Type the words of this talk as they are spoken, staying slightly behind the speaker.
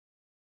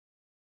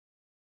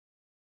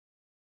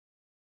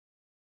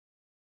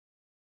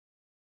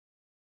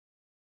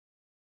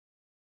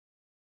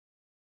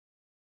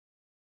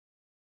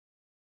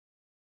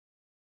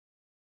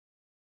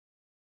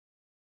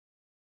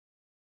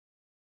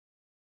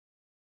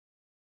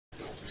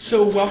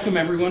So welcome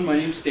everyone, my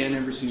name is Dan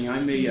Embersini.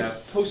 I'm a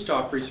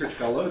postdoc research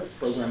fellow at the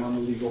program on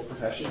the legal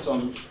profession, so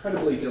I'm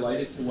incredibly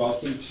delighted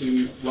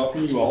to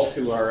welcome you all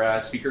to our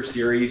speaker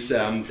series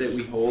that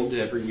we hold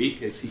every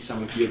week. I see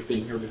some of you have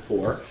been here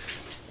before.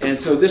 And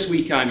so this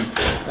week I'm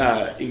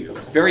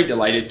very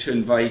delighted to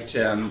invite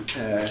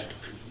Dr.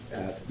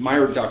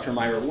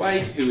 Myra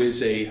White, who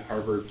is a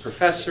Harvard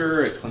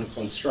professor, a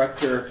clinical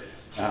instructor,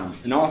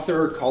 an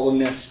author,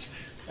 columnist.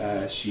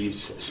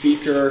 She's a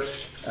speaker.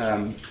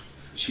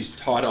 She's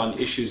taught on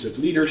issues of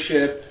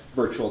leadership,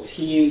 virtual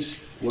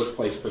teams,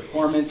 workplace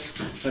performance.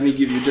 Let me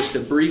give you just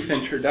a brief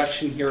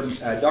introduction here.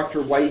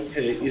 Dr. White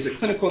is a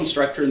clinical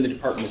instructor in the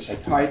Department of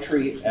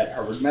Psychiatry at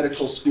Harvard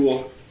Medical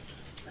School.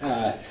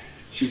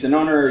 She's an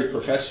honorary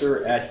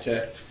professor at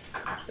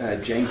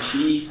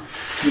Jiangxi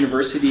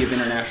University of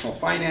International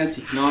Finance,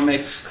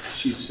 Economics.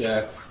 She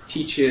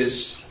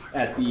teaches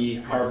at the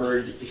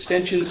Harvard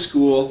Extension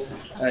School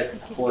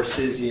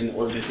courses in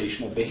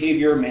organizational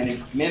behavior,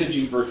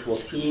 managing virtual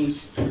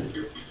teams.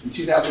 In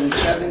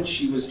 2007,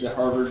 she was the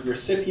Harvard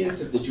recipient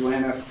of the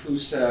JoAnne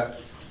Fussa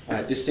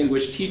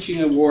Distinguished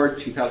Teaching Award.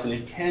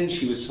 2010,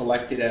 she was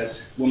selected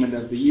as Woman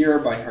of the Year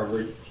by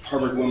Harvard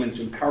Women's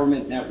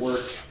Empowerment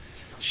Network.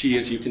 She,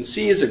 as you can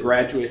see, is a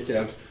graduate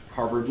of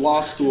Harvard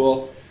Law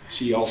School.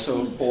 She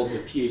also holds a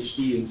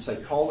Ph.D. in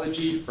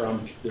psychology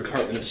from the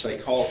Department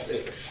of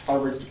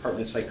Harvard's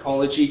Department of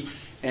Psychology,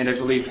 and I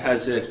believe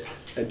has a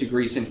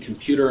degrees in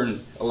computer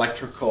and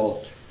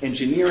electrical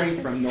engineering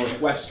from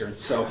Northwestern.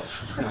 So,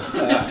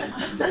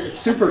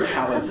 super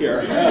talent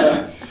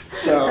here.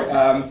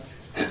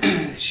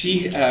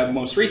 She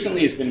most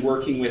recently has been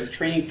working with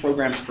training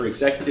programs for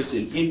executives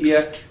in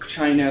India,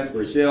 China,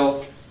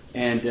 Brazil,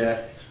 and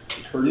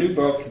her new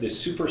book, The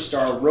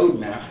Superstar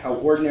Roadmap, How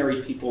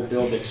Ordinary People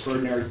Build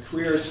Extraordinary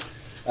Careers.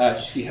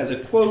 She has a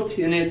quote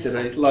in it that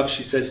I love.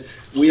 She says,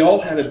 "We all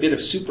have a bit of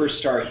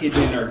superstar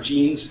hidden in our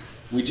genes.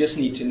 We just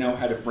need to know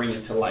how to bring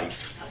it to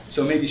life."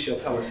 So maybe she'll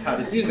tell us how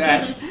to do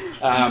that.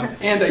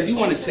 And I do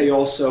want to say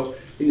also,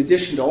 in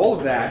addition to all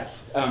of that,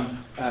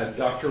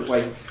 Dr.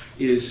 White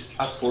is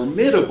a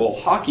formidable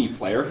hockey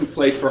player who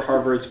played for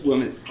Harvard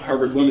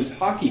women's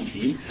hockey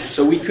team.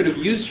 So we could have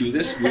used you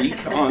this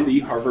week on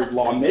the Harvard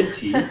Law Med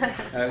team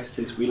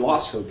since we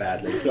lost so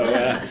badly. So,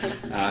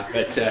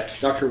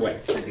 Dr.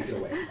 White, take it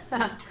away.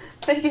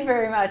 Thank you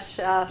very much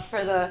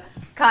for the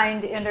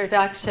kind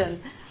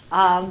introduction.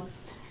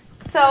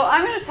 So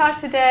I'm going to talk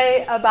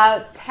today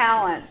about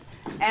talent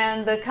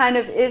and the kind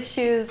of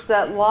issues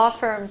that law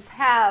firms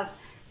have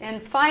in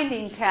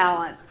finding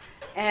talent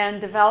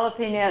and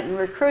developing it and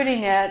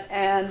recruiting it,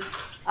 and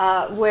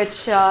which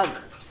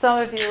some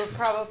of you have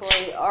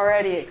probably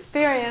already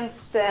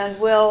experienced and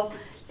will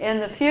in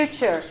the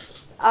future.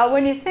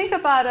 When you think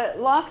about it,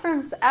 law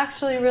firms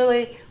actually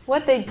really,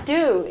 what they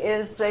do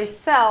is they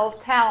sell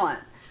talent.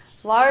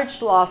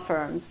 Large law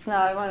firms,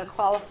 now I want to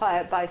qualify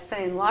it by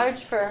saying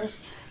large firms,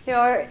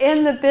 are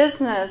in the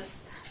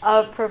business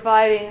of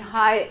providing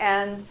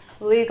high-end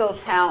legal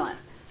talent.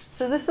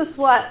 So this is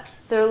what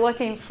they're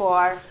looking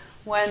for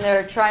when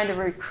they're trying to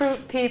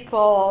recruit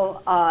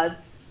people,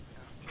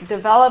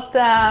 develop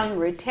them,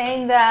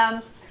 retain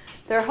them.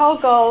 Their whole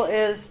goal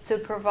is to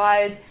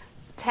provide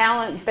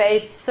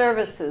talent-based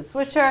services,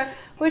 which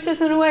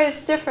is in a way is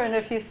different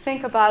if you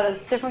think about it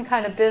as a different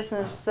kind of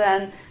business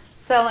than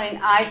selling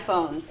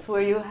iPhones,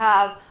 where you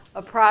have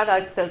a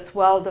product that's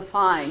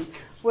well-defined.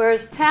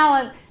 Whereas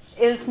talent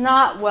is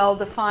not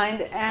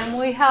well-defined, and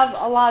we have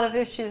a lot of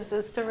issues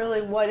as to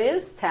really what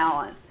is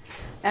talent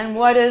and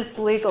what is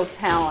legal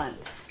talent.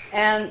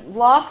 And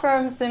law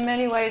firms in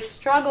many ways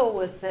struggle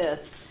with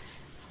this.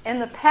 In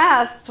the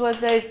past,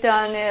 what they've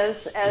done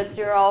is, as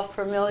you're all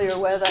familiar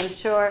with, I'm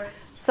sure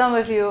some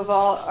of you have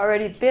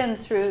already been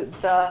through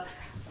the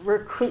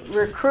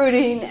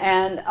recruiting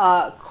and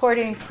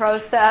courting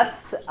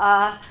process.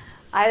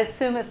 I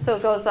assume it still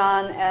goes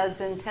on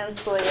as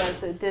intensely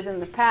as it did in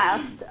the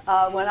past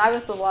when I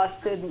was a law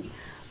student.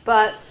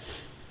 But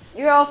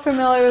you're all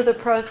familiar with the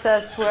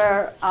process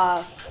where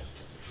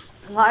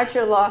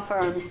larger law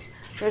firms,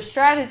 their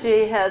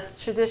strategy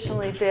has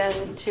traditionally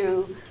been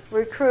to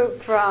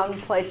recruit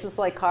from places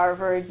like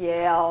Harvard,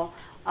 Yale,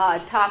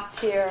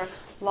 top-tier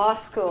law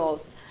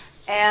schools.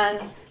 And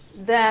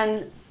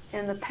then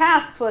in the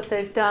past, what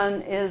they've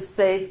done is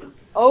they've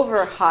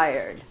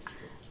overhired.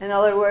 In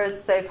other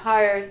words, they've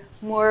hired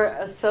more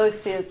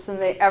associates than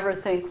they ever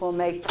think will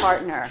make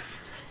partner.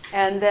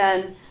 And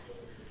then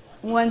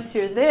once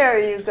you're there,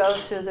 you go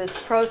through this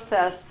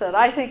process that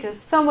I think is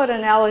somewhat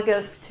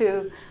analogous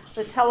to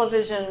the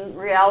television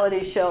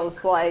reality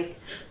shows like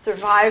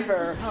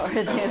Survivor or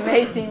The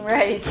Amazing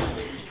Race.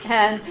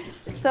 And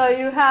so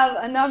you have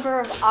a number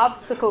of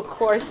obstacle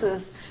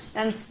courses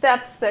and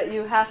steps that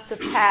you have to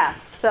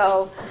pass.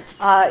 So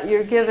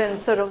you're given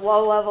sort of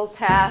low-level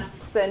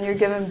tasks, and you're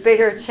given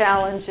bigger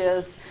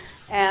challenges.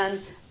 And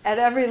at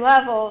every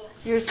level,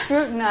 you're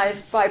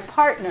scrutinized by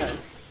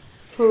partners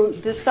who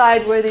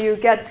decide whether you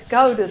get to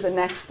go to the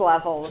next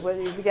level,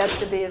 whether you get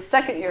to be a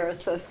second-year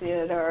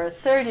associate or a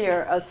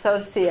third-year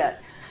associate.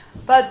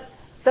 But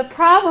the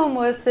problem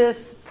with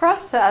this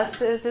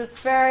process is it's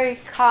very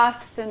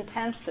cost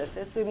intensive.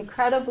 It's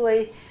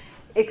incredibly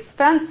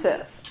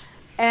expensive.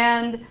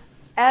 And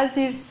as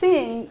you've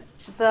seen,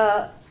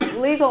 the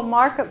legal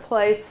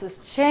marketplace has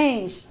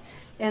changed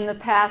in the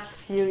past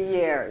few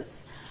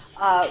years.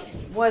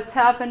 What's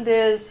happened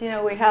is, we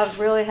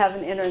really have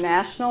an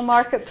international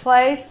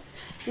marketplace.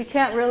 You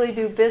can't really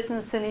do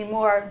business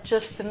anymore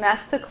just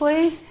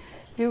domestically.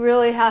 You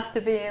really have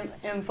to be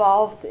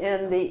involved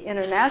in the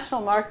international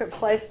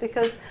marketplace,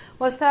 because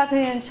what's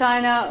happening in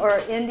China or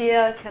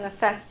India can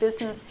affect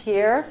business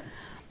here.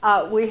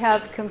 We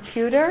have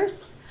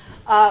computers,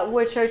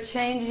 which are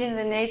changing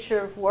the nature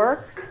of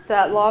work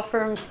that law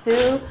firms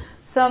do.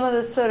 Some of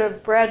the sort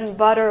of bread and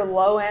butter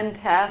low-end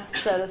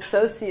tasks that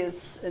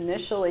associates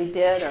initially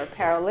did or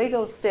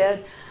paralegals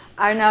did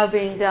are now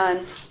being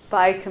done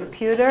by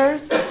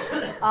computers.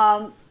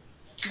 The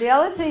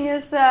other thing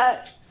is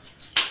that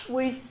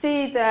we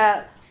see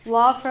that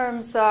law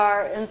firms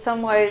are, in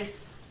some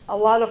ways, a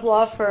lot of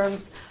law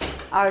firms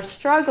are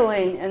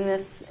struggling in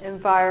this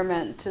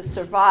environment to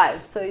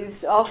survive. So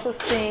you've also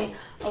seen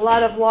a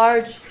lot of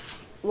large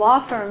law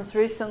firms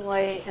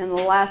recently in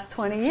the last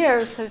 20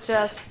 years have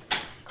just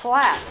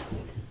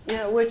collapsed,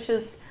 which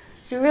is,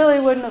 you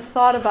really wouldn't have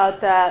thought about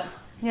that,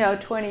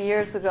 20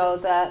 years ago,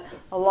 that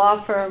a law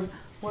firm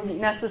wouldn't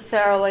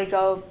necessarily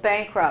go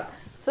bankrupt.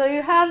 So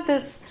you have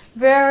this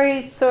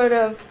very sort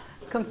of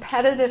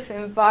competitive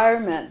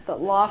environment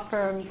that law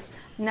firms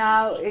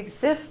now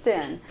exist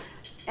in.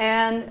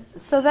 And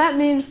so that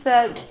means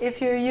that if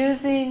you're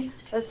using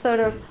a sort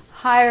of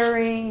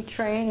hiring,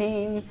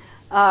 training,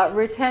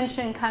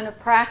 retention kind of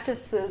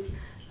practices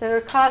that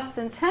are cost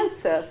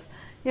intensive,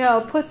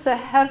 puts a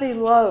heavy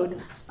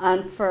load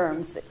on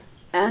firms.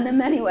 And in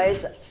many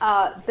ways,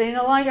 they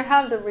no longer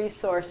have the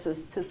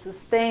resources to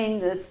sustain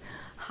this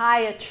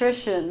high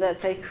attrition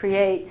that they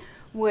create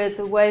with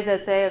the way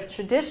that they have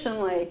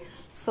traditionally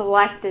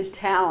selected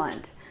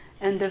talent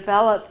and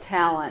developed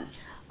talent.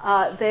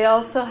 They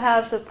also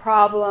have the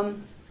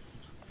problem,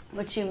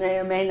 which you may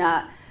or may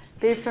not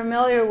be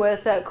familiar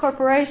with, that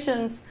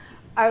corporations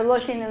are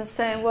looking and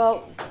saying,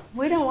 well,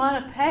 we don't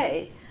want to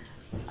pay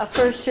a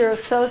first-year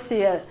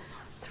associate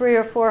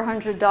 $300 or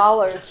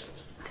 $400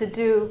 to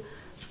do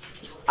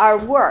our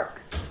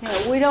work.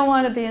 We don't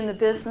want to be in the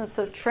business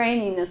of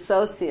training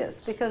associates,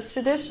 because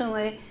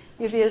traditionally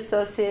you'd be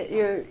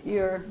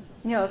you're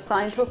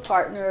assigned to a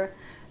partner,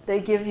 they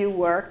give you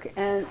work,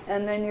 and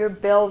then you're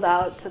billed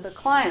out to the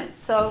clients.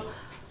 So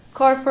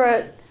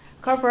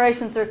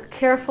corporations are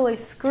carefully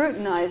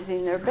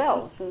scrutinizing their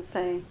bills and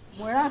saying,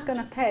 we're not going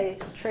to pay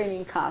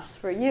training costs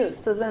for you.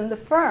 So then the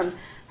firm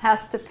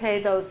has to pay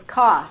those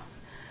costs.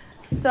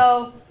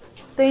 So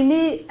they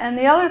need, and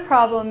the other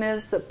problem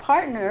is that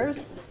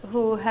partners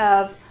who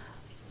have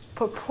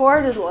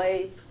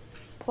purportedly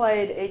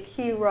played a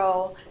key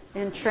role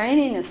in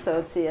training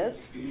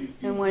associates,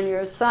 and when you're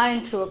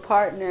assigned to a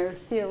partner,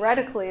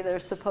 theoretically they're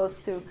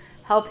supposed to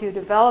help you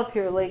develop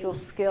your legal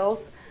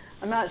skills.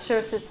 I'm not sure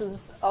if this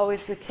is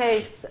always the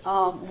case.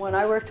 When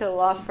I worked at a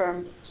law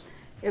firm,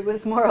 it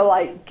was more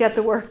like, get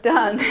the work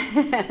done,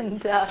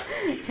 and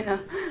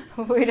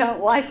we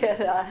don't like it,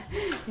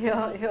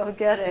 you'll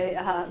get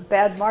a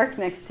bad mark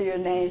next to your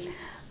name.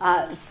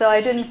 So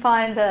I didn't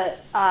find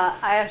that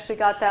I actually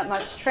got that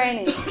much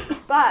training.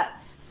 But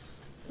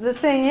the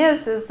thing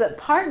is that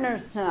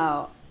partners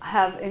now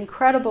have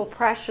incredible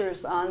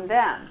pressures on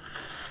them.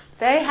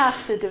 They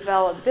have to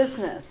develop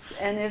business,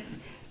 and if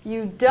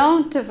you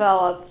don't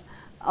develop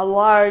a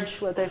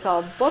large, what they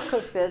call book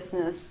of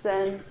business,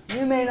 then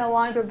you may no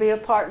longer be a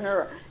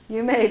partner.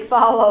 You may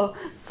follow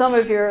some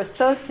of your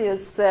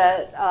associates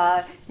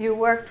that you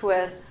worked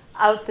with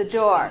out the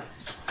door.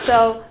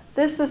 So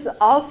this is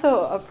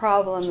also a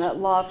problem that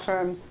law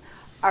firms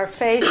are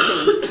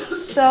facing.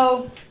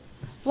 So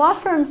law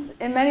firms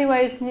in many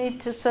ways need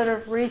to sort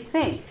of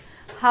rethink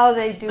how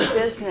they do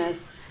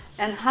business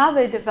and how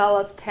they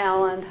develop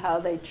talent, how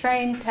they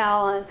train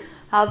talent,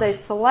 how they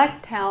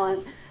select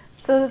talent,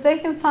 so that they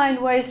can find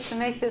ways to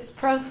make this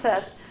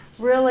process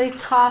really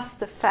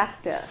cost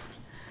effective.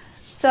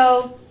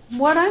 So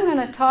what I'm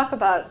going to talk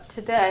about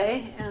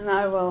today, and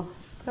I will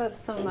put up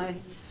some of my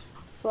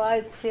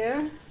slides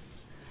here.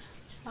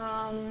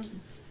 I'm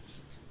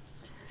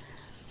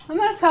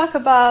going to talk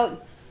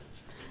about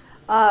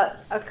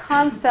a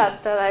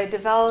concept that I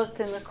developed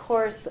in the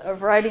course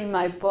of writing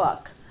my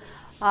book.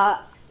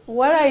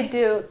 What I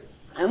do,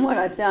 and what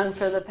I've done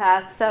for the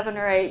past 7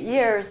 or 8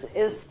 years,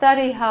 is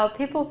study how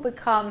people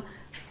become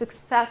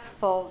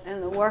successful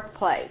in the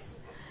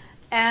workplace.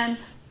 And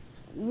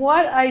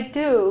what I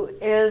do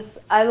is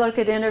I look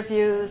at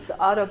interviews,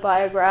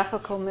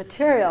 autobiographical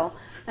material,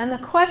 and the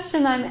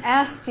question I'm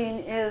asking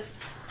is,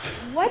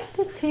 what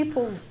do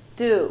people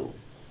do?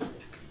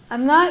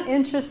 I'm not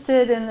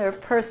interested in their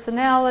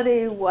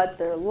personality, what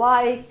they're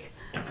like,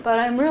 but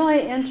I'm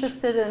really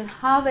interested in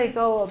how they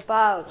go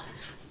about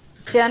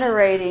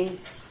generating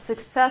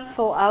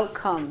successful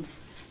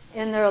outcomes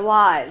in their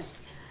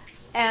lives.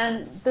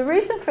 And the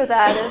reason for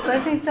that is I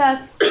think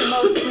that's the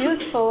most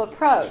useful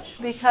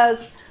approach,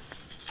 because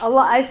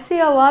I see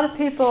a lot of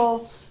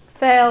people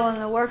fail in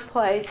the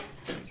workplace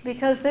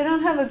because they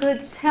don't have a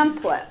good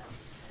template.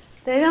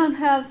 They don't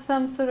have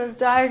some sort of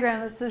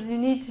diagram that says you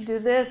need to do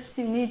this,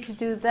 you need to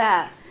do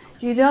that.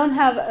 You don't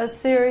have a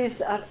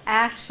series of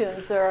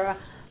actions or a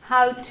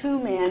how-to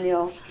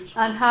manual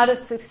on how to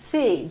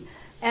succeed.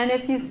 And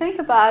if you think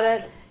about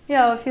it,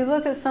 if you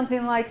look at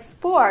something like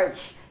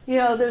sports,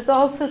 there's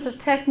all sorts of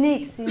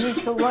techniques you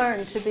need to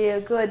learn to be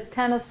a good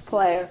tennis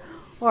player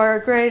or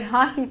a great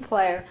hockey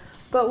player.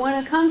 But when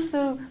it comes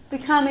to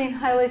becoming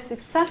highly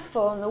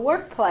successful in the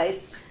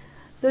workplace,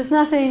 there's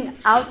nothing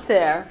out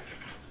there,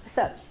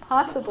 except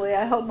possibly,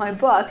 I hope, my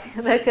book,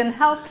 that can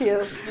help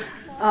you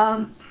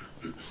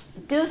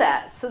do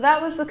that. So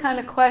that was the kind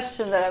of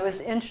question that I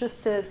was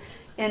interested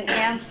in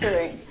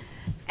answering.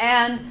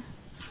 And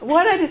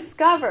what I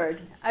discovered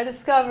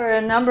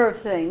a number of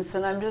things,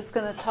 and I'm just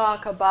going to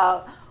talk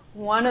about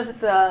one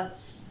of the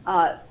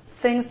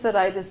things that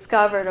I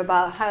discovered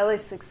about highly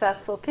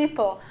successful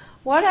people.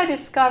 What I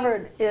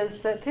discovered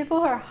is that people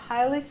who are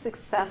highly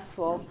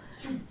successful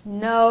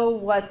know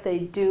what they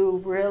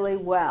do really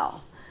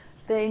well.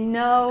 They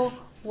know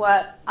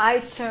what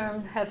I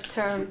have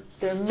termed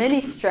their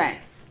mini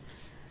strengths.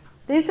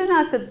 These are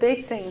not the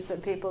big things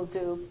that people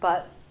do,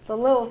 but the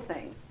little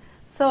things.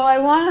 So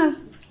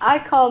I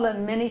call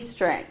them mini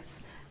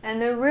strengths.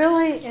 And they're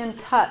really in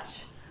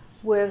touch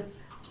with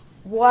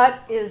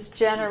what is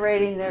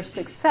generating their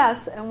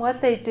success, and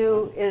what they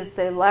do is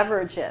they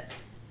leverage it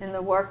in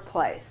the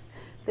workplace.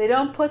 They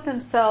don't put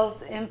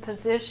themselves in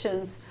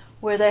positions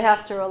where they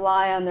have to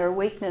rely on their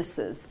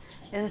weaknesses.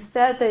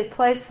 Instead, they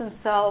place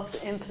themselves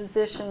in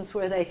positions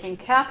where they can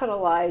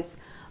capitalize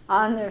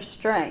on their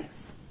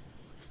strengths.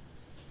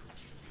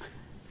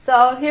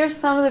 So here's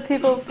some of the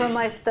people from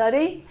my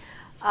study.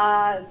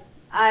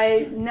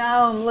 I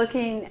now am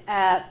looking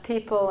at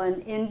people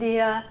in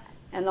India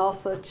and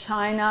also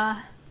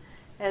China.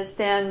 As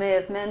Dan may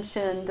have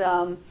mentioned,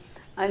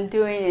 I'm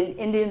doing an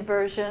Indian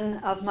version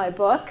of my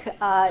book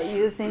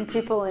using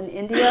people in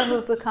India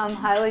who've become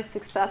highly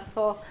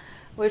successful,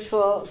 which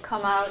will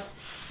come out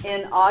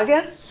in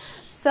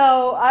August.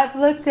 So I've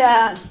looked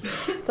at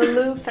the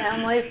Liu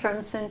family from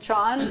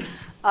Sichuan,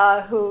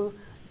 who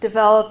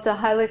developed a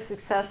highly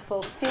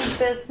successful feed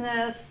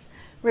business,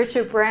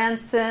 Richard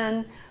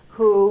Branson,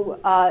 who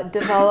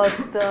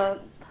developed the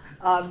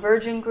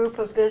Virgin Group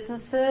of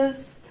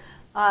businesses,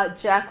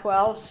 Jack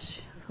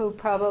Welch, who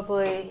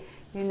probably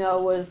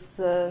was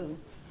the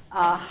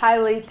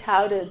highly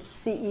touted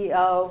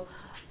CEO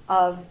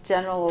of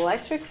General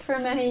Electric for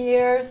many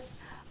years,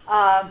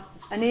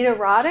 Anita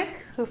Roddick,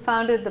 who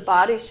founded The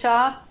Body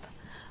Shop,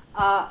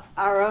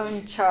 our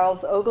own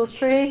Charles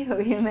Ogletree,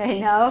 who you may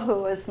know,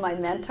 who was my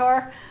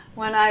mentor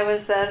when I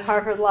was at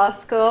Harvard Law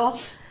School,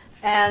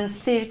 and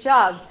Steve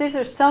Jobs. These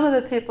are some of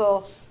the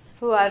people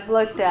who I've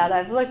looked at.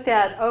 I've looked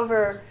at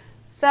over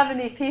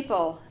 70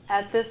 people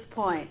at this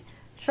point,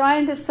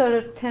 trying to sort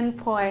of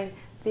pinpoint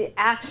the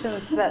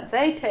actions that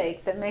they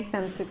take that make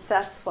them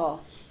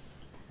successful.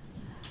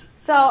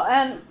 So,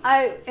 and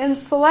in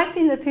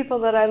selecting the people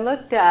that I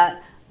looked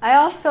at, I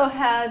also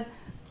had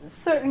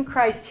certain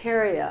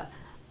criteria.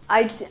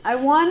 I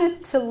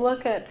wanted to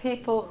look at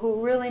people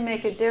who really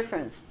make a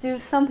difference, do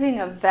something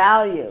of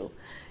value.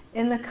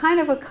 In the kind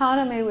of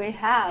economy we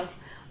have,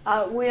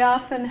 we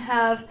often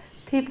have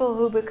people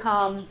who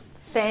become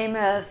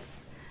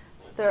famous.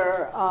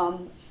 They're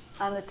on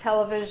the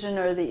television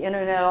or the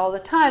internet all the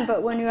time,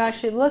 but when you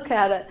actually look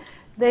at it,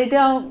 they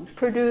don't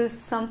produce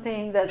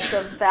something that's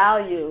of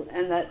value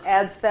and that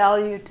adds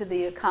value to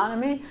the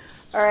economy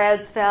or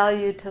adds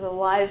value to the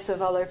lives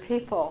of other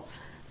people.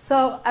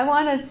 So I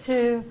wanted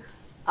to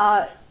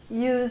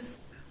use,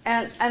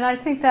 and I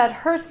think that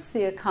hurts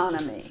the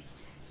economy,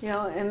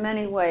 in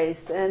many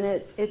ways, and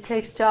it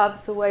takes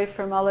jobs away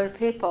from other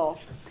people.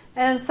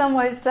 And in some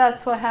ways,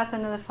 that's what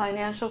happened in the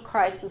financial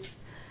crisis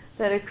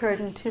that occurred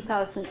in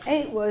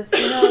 2008 was,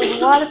 there was a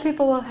lot of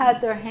people who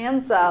had their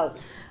hands out.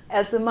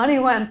 As the money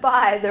went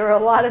by, there were a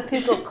lot of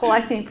people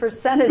collecting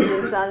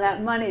percentages on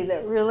that money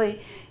that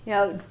really,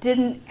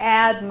 didn't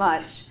add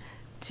much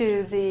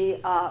to the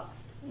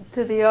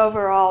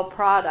overall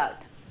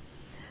product.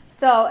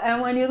 So,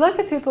 and when you look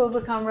at people who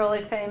become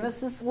really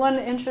famous, this one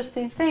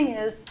interesting thing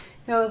is,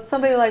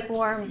 somebody like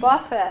Warren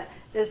Buffett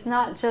is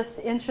not just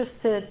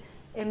interested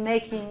in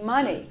making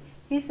money.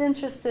 He's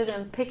interested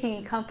in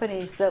picking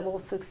companies that will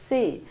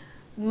succeed.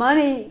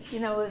 Money,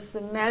 is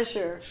the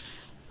measure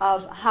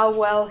of how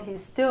well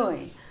he's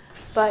doing.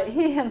 But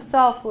he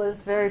himself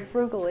lives very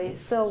frugally. He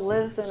still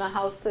lives in a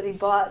house that he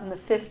bought in the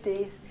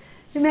 50s.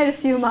 He made a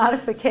few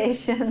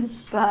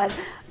modifications, but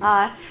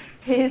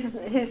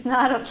he's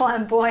not a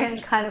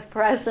flamboyant kind of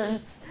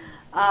presence.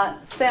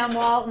 Sam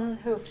Walton,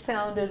 who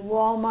founded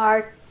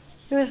Walmart,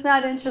 he was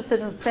not interested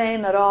in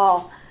fame at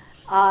all.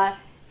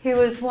 He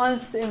was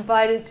once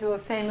invited to a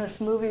famous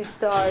movie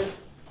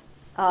star's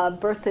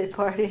birthday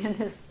party, and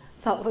his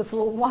thought was,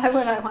 well, why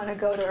would I want to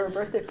go to her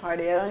birthday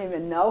party? I don't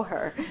even know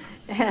her.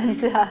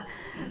 And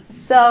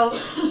so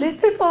these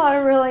people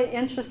are really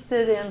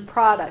interested in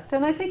product.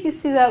 And I think you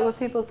see that with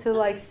people too,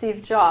 like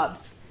Steve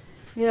Jobs.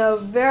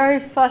 very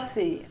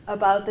fussy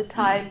about the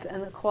type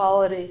and the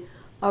quality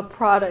of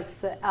products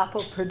that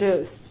Apple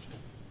produce.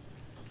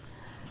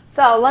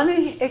 So let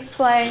me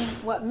explain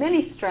what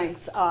mini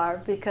strengths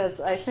are, because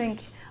I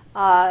think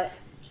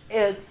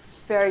it's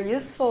very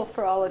useful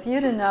for all of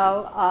you to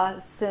know,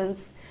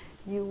 since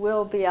you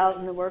will be out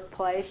in the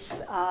workplace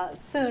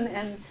soon.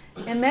 And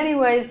in many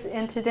ways,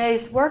 in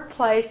today's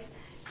workplace,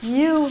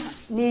 you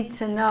need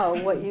to know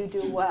what you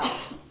do well.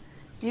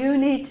 You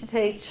need to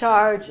take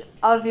charge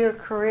of your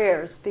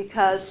careers,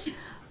 because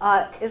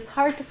it's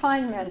hard to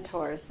find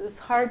mentors. It's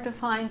hard to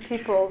find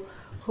people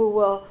who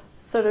will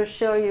sort of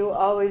show you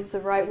always the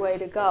right way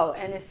to go.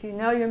 And if you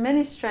know your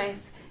many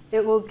strengths,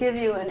 it will give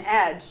you an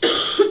edge.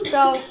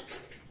 So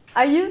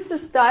I use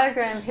this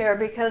diagram here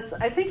because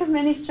I think of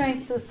many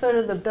strengths as sort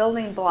of the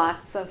building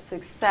blocks of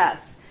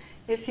success.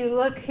 If you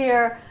look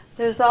here,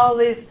 there's all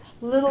these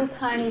little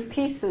tiny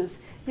pieces.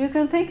 You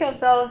can think of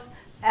those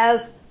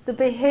as the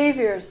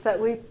behaviors that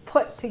we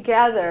put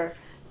together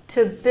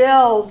to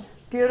build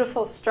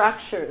beautiful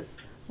structures,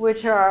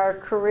 which are our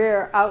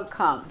career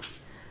outcomes.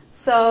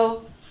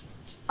 So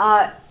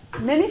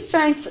many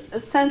strengths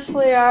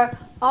essentially are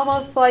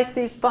almost like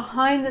these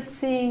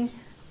behind-the-scene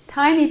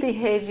tiny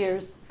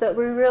behaviors that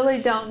we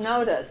really don't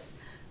notice.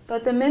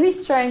 But the many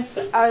strengths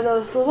are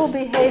those little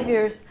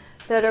behaviors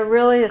that are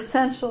really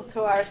essential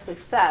to our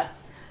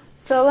success.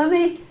 So let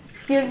me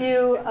give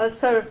you a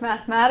sort of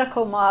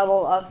mathematical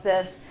model of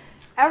this.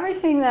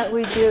 Everything that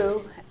we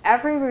do,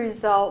 every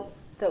result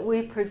that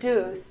we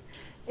produce,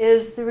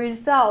 is the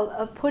result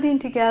of putting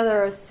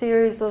together a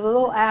series of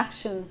little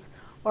actions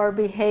or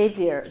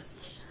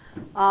behaviors.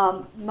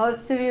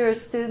 Most of you are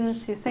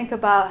students, you think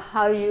about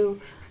how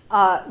you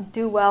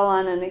do well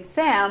on an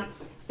exam.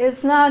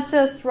 It's not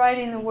just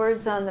writing the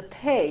words on the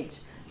page.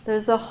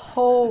 There's a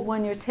whole,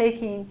 when you're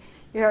taking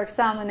your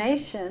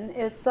examination,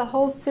 it's a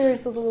whole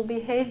series of little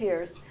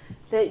behaviors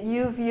that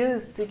you've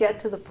used to get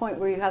to the point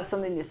where you have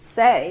something to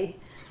say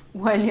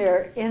when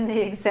you're in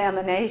the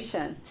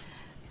examination.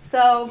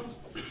 So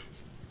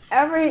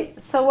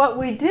what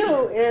we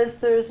do is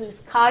there's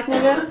these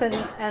cognitive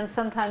and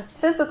sometimes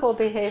physical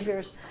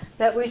behaviors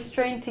that we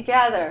string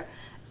together.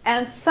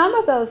 And some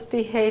of those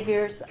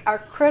behaviors are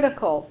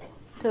critical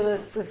to the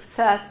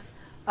success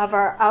of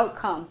our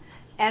outcome.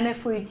 And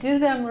if we do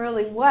them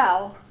really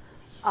well,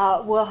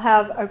 we'll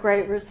have a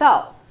great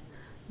result.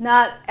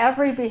 Not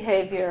every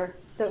behavior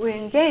that we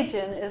engage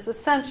in is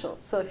essential.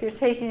 So if you're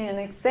taking an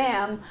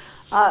exam,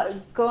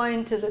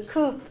 going to the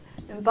coop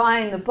and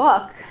buying the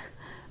book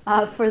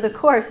for the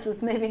course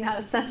is maybe not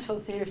essential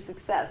to your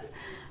success.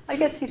 I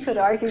guess you could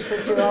argue,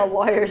 because you're all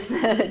lawyers,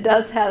 that it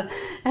does have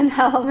an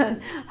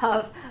element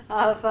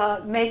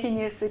of making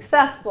you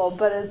successful,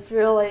 but it's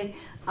really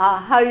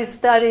how you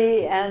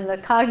study and the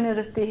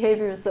cognitive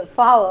behaviors that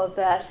follow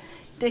that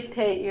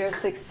dictate your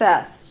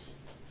success.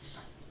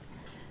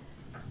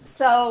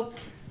 So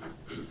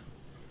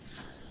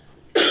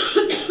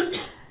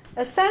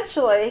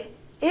essentially,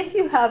 if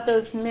you have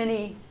those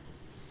mini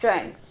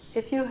strengths,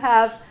 if you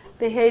have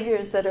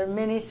behaviors that are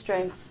mini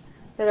strengths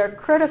that are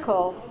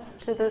critical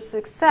to the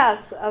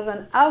success of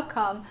an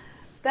outcome,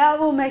 that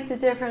will make the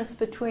difference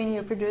between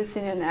you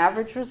producing an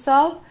average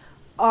result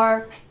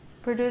or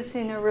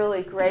producing a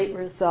really great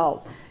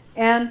result.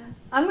 And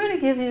I'm going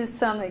to give you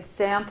some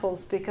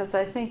examples because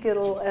I think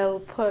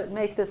it'll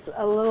make this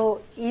a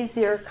little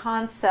easier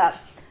concept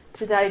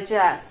to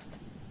digest.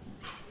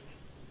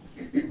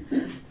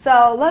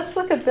 So let's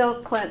look at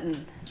Bill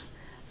Clinton.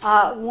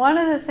 One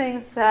of the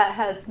things that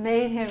has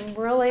made him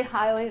really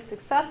highly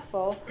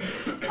successful,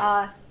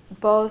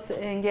 both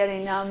in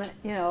getting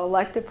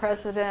elected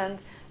president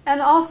and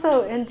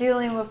also in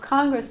dealing with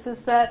Congress,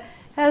 is that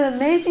he had an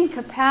amazing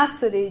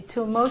capacity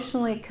to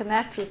emotionally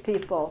connect with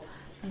people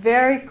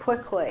very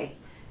quickly.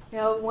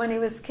 When he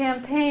was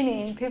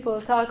campaigning, people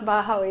would talk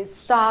about how he'd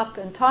stop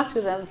and talk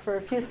to them for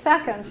a few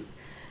seconds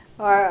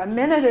or a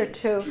minute or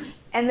two,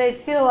 and they'd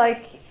feel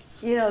like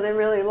they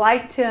really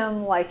liked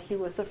him, like he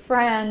was a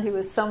friend, he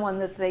was someone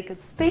that they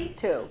could speak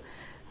to.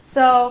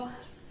 So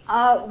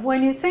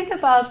when you think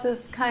about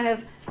this kind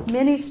of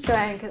mini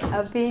strength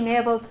of being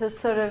able to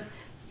sort of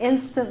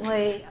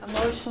instantly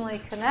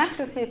emotionally connect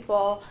with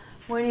people,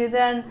 when you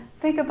then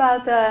think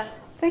about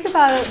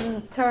it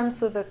in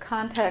terms of the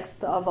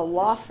context of a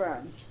law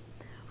firm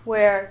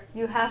where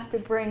you have to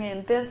bring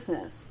in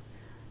business.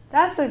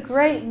 That's a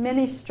great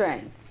mini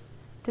strength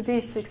to be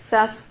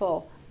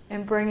successful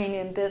in bringing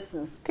in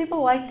business.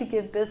 People like to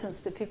give business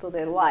to people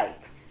they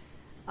like.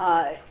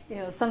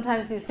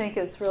 Sometimes you think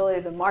it's really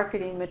the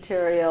marketing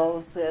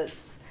materials,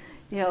 it's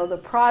the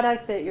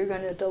product that you're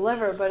going to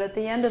deliver, but at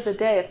the end of the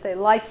day, if they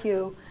like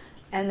you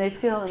and they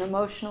feel an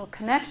emotional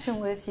connection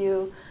with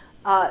you,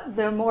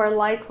 they're more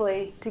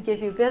likely to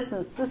give you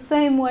business. The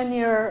same when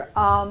you're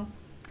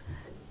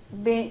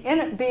being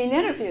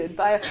interviewed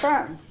by a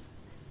firm.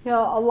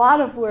 A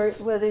lot of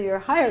whether you're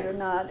hired or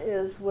not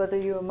is whether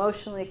you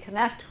emotionally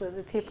connect with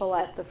the people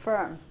at the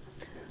firm,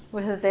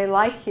 whether they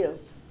like you.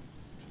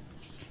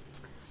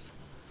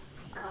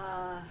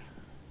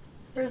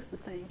 Where's the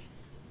thing?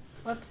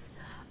 Whoops.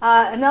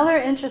 Another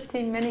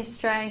interesting mini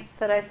strength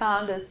that I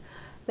found is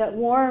that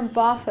Warren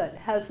Buffett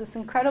has this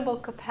incredible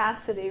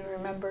capacity to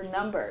remember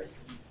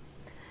numbers.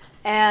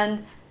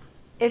 And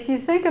if you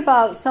think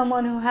about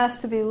someone who has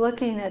to be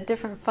looking at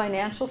different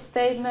financial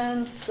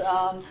statements,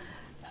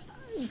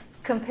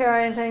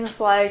 comparing things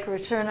like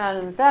return on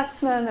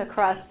investment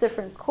across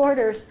different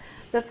quarters,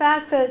 the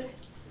fact that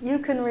you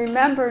can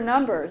remember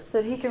numbers,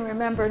 that he can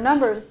remember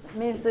numbers,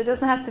 means that he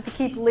doesn't have to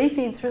keep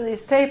leafing through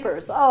these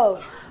papers.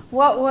 Oh,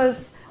 what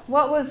was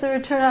the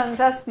return on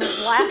investment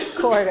last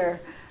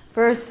quarter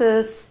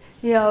versus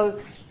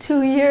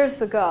 2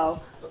 years ago?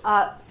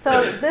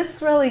 So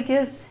this really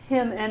gives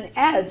him an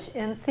edge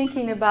in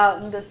thinking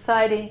about and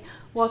deciding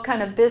what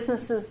kind of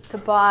businesses to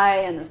buy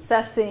and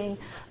assessing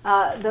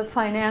the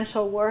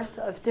financial worth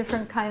of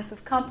different kinds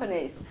of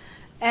companies.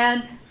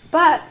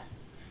 But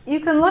you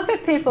can look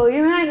at people,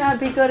 you might not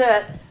be good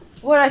at,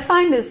 what I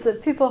find is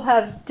that people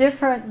have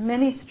different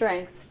mini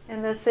strengths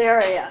in this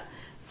area.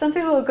 Some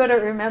people are good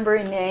at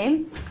remembering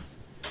names.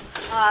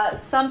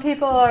 Some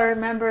people are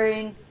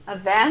remembering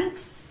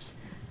events.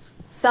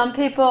 Some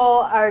people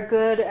are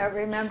good at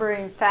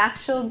remembering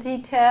factual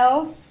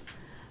details.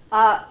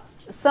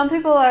 Some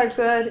people are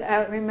good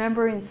at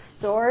remembering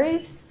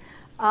stories.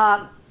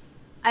 I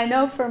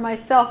know for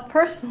myself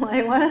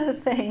personally, one of the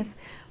things,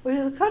 which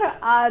is kind of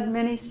odd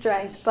mini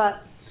strength,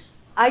 but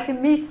I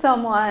can meet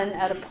someone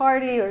at a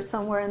party or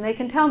somewhere and they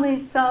can tell me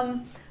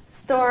some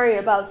story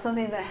about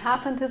something that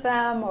happened to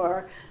them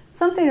or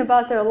something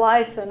about their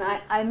life, and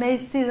I may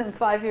see them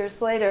 5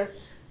 years later.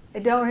 I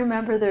don't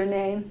remember their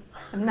name.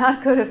 I'm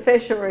not good at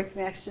facial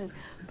recognition.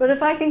 But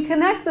if I can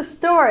connect the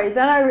story,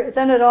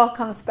 then it all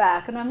comes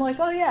back. And I'm like,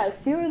 oh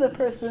yes, you were the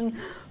person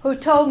who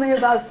told me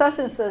about such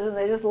and such. And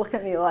they just look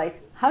at me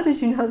like, how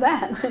did you know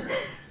that?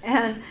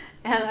 and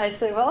I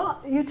say,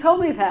 well, you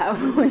told me that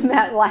when we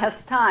met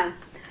last time.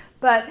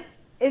 But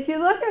if you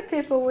look at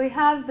people, we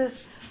have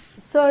this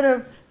sort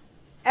of,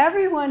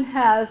 everyone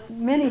has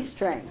mini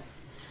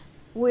strengths.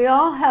 We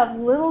all have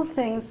little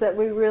things that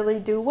we really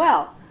do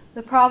well.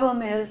 The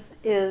problem is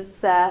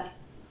that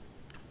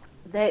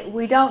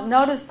we don't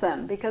notice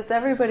them because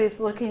everybody's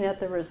looking at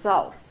the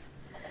results.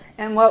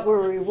 And what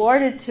we're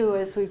rewarded to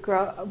as we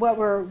grow, what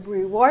we're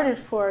rewarded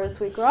for as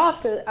we grow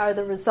up are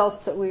the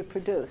results that we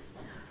produce.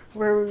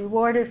 We're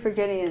rewarded for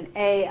getting an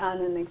A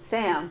on an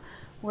exam.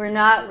 We're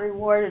not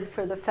rewarded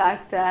for the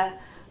fact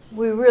that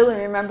we really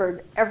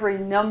remembered every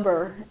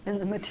number in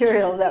the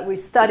material that we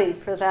studied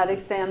for that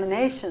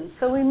examination.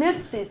 So we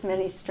miss these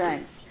mini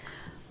strengths.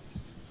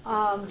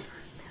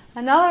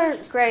 Another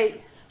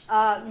great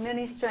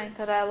mini strength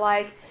that I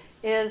like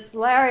is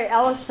Larry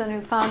Ellison,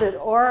 who founded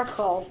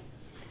Oracle,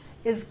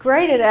 is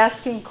great at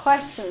asking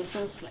questions.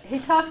 And he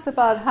talks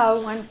about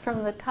how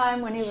from the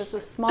time when he was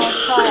a small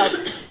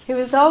child, he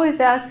was always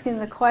asking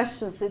the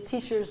questions that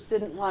teachers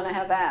didn't want to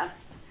have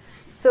asked.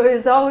 So he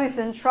was always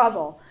in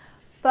trouble.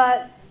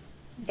 But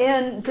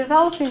in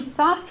developing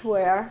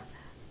software,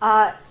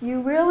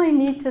 you really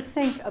need to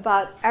think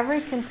about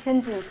every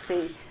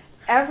contingency,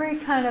 every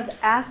kind of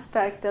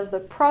aspect of the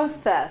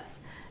process.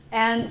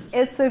 And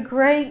it's a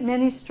great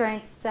mini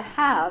strength to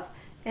have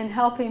in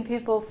helping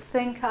people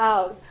think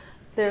out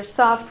their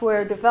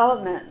software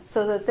development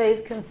so that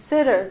they've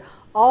considered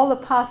all the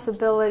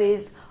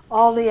possibilities,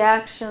 all the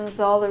actions,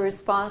 all the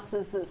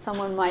responses that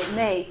someone might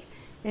make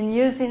in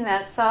using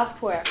that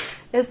software.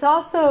 It's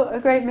also a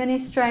great mini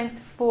strength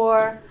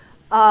for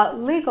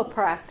legal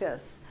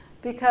practice,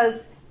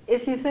 because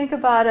if you think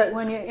about it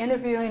when you're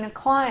interviewing a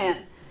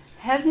client,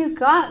 have you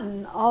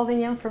gotten all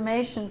the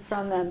information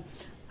from them?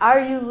 Are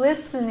you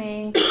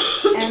listening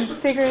and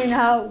figuring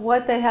out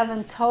what they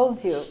haven't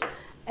told you?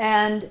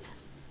 And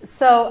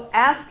so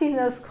asking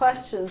those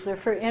questions are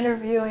for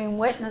interviewing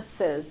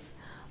witnesses.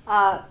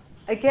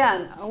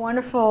 Again, a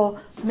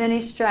wonderful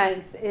mini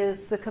strength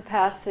is the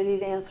capacity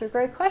to answer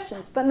great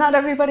questions, but not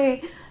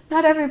everybody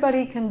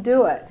can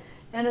do it.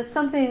 And it's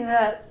something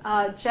that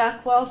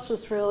Jack Welch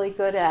was really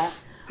good at.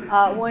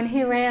 When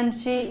he ran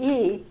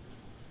GE,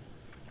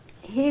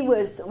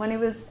 when he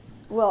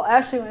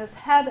was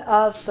head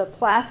of the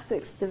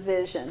plastics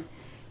division,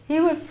 he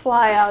would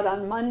fly out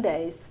on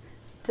Mondays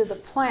to the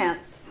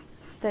plants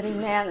that he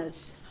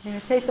managed. He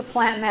would take the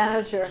plant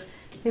manager,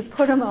 he'd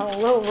put him in a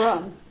little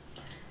room,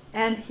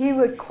 and he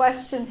would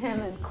question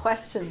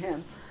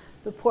him,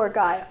 the poor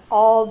guy,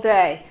 all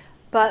day.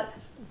 But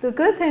the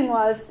good thing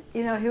was,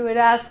 he would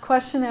ask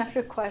question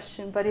after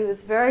question, but he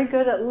was very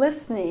good at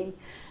listening.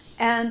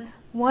 And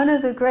one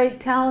of the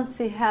great talents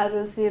he had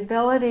was the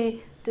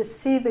ability to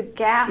see the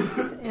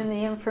gaps in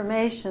the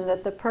information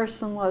that the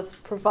person was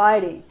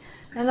providing.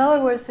 In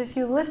other words, if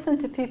you listen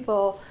to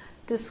people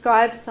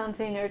describe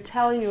something or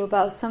tell you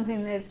about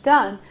something they've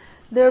done,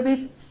 there'll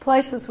be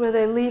places where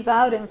they leave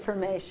out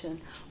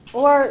information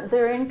or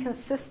there are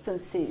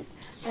inconsistencies.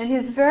 And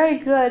he's very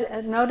good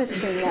at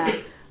noticing that,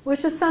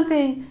 which is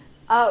something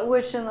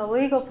which in the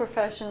legal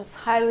profession is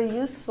highly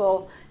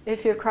useful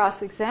if you're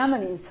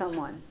cross-examining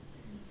someone.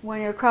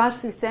 When you're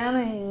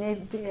cross-examining, you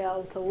need to be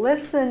able to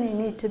listen, you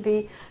need to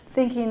be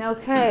thinking,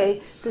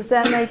 okay, does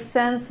that make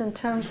sense in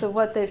terms of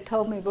what they've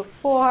told me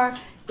before?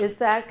 Is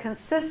that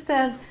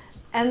consistent?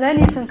 And then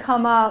you can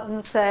come out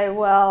and say,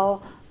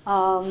 well,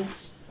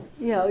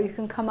 you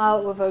can come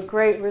out with a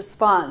great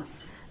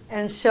response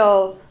and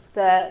show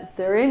that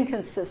they're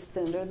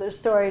inconsistent or their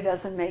story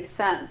doesn't make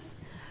sense.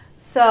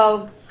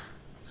 So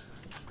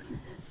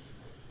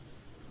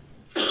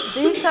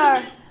these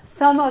are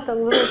some of the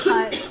little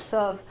types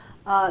of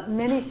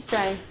mini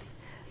strengths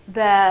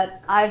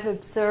that I've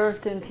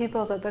observed in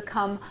people that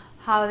become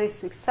highly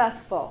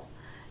successful.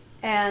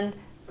 And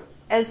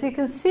as you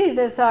can see,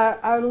 there's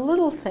our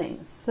little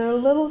things. There are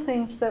little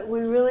things that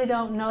we really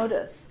don't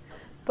notice.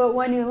 But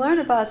when you learn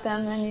about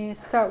them and you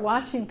start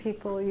watching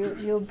people,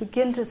 you'll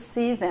begin to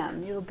see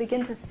them. You'll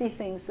begin to see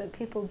things that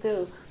people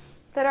do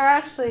that are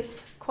actually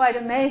quite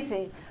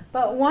amazing.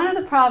 But one of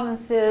the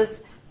problems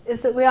is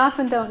that we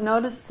often don't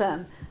notice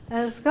them. And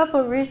there's a couple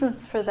of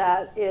reasons for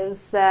that.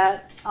 Is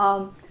that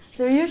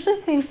they're usually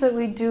things that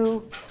we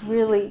do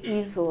really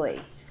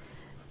easily.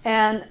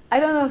 And I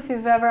don't know if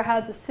you've ever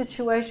had the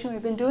situation,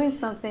 we've been doing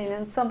something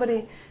and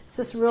somebody is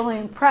just really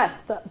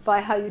impressed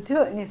by how you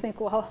do it. And you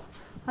think, well,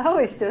 I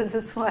always do it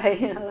this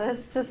way.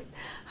 That's just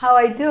how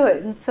I do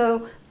it. And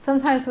so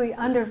sometimes we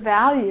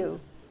undervalue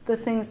the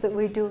things that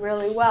we do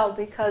really well,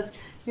 because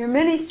your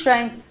many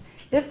strengths,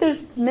 if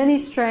there's many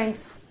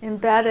strengths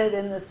embedded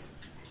in this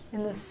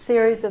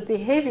series of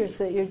behaviors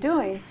that you're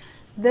doing,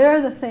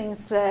 they're the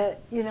things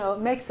that, it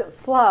makes it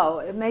flow.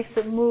 It makes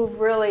it move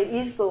really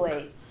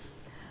easily.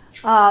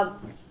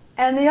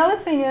 And the other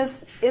thing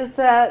is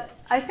that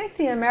I think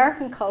the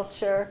American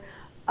culture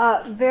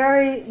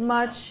very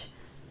much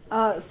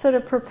sort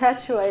of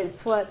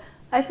perpetuates what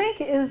I think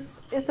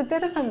is a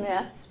bit of a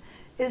myth,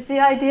 is the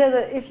idea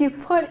that if you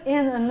put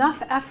in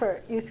enough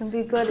effort, you can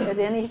be good at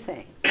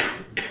anything.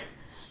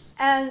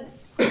 And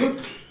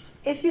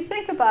if you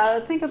think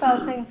about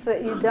things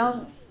that you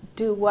don't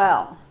do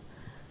well.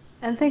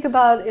 And think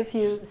about if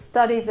you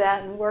study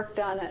that and worked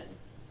on it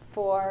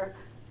for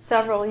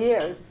several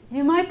years.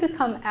 You might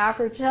become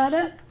average at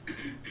it,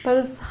 but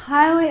it's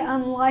highly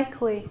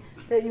unlikely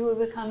that you will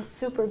become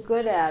super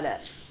good at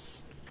it.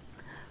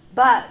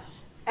 But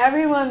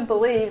everyone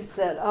believes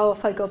that,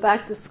 if I go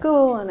back to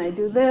school and I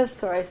do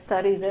this or I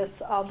study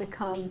this, I'll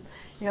become,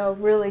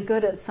 really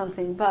good at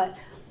something. But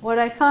what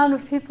I found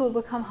with people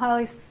who become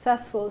highly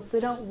successful is they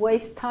don't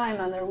waste time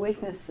on their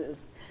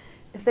weaknesses.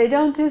 If they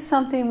don't do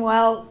something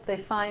well, they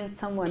find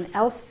someone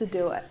else to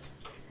do it.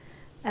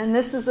 And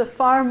this is a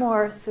far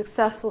more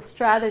successful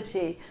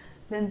strategy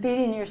than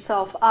beating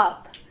yourself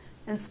up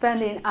and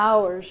spending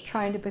hours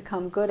trying to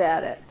become good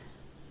at it.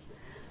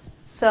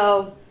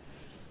 So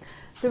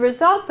the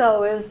result,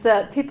 though, is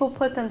that people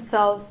put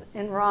themselves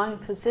in wrong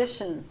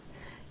positions.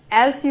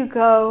 As you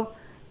go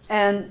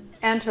and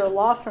enter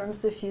law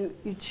firms, if you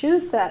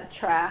choose that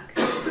track,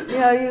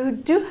 you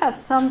do have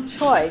some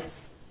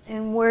choice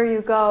in where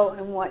you go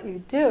and what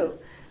you do.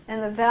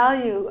 And the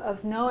value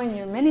of knowing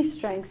your many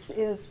strengths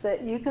is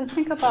that you can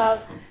think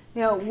about,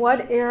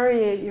 what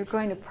area you're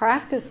going to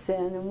practice in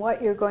and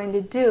what you're going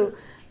to do,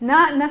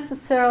 not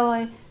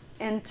necessarily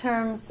in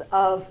terms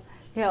of,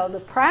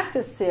 the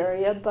practice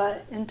area,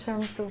 but in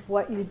terms of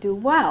what you do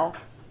well.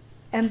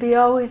 And be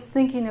always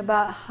thinking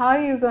about how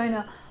you're going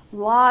to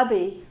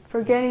lobby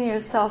for getting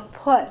yourself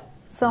put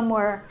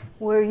somewhere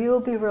where you'll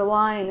be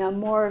relying on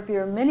more of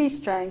your many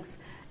strengths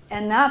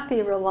and not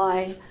be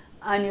relying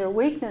on your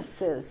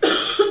weaknesses.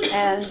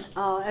 And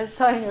I was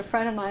talking to a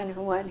friend of mine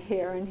who went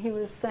here, and he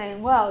was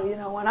saying, well,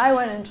 when I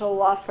went into a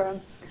law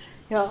firm,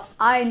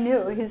 I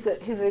knew he's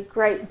a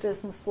great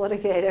business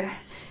litigator.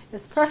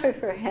 It's perfect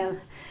for him.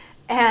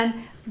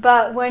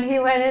 But when he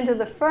went into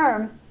the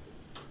firm,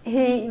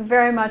 he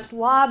very much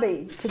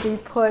lobbied to be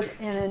put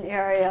in an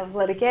area of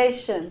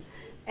litigation.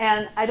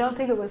 And I don't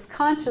think it was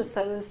conscious.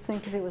 I was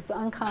thinking it was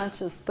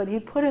unconscious. But he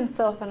put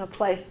himself in a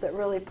place that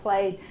really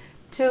played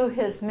to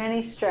his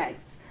many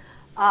strengths.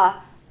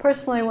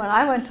 Personally, when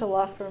I went to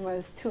law firm, I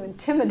was too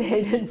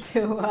intimidated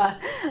to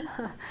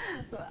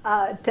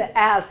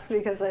ask,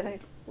 because I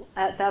think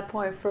at that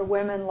point for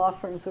women, law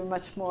firms were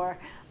much more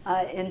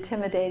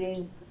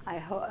intimidating.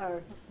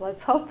 Or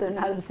let's hope they're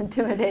not as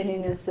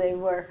intimidating as they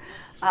were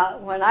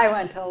when I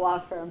went to a law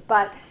firm.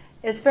 But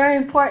it's very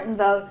important,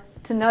 though,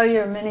 to know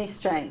your many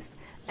strengths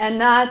and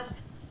not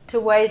to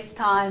waste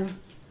time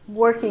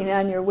working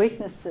on your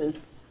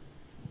weaknesses.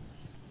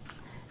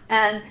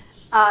 And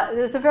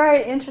there's a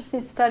very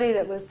interesting study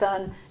that was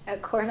done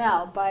at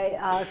Cornell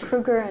by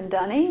Kruger and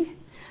Dunning,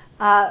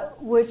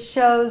 which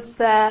shows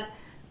that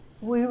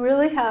we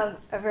really have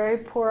a very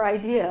poor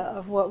idea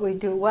of what we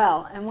do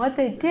well. And what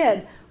they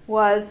did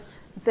was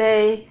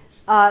they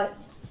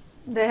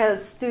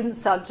had student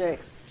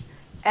subjects,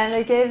 and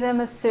they gave them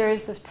a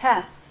series of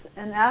tests.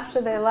 And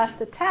after they left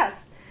the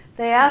test,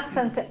 they asked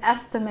them to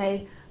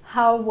estimate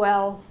how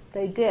well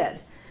they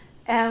did.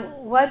 And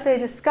what they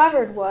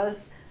discovered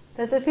was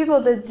that the people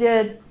that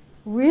did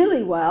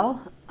really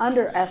well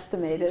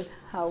underestimated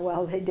how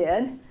well they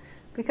did,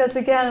 because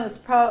again, it was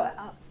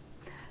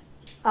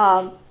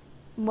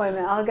wait a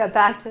minute, I'll get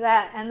back to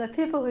that. And the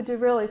people who did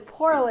really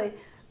poorly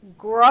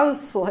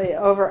grossly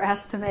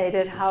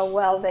overestimated how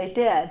well they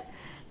did.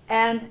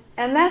 And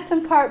that's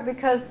in part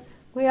because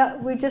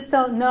we just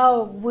don't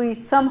know. We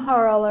somehow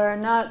or other are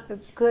not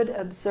good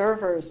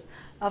observers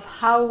of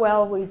how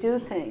well we do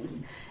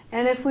things.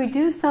 And if we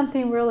do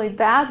something really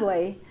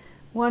badly,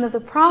 one of the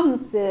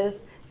problems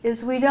is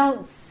we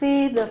don't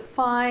see the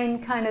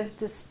fine kind of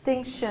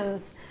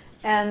distinctions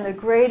and the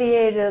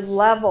gradated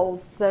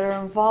levels that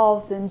are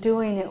involved in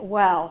doing it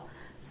well.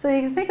 So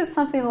you can think of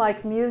something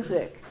like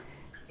music.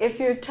 If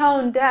you're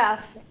tone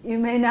deaf, you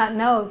may not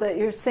know that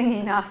you're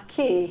singing off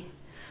key.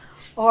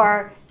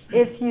 Or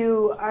if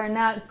you are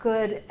not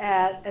good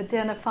at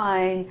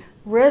identifying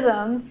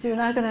rhythms, you're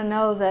not going to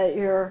know that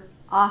you're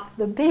off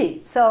the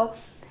beat. So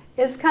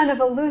it's kind of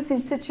a losing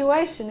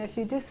situation. If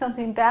you do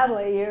something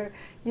badly,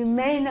 you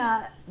may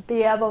not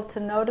be able to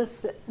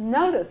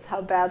notice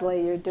how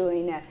badly you're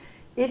doing it.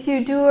 If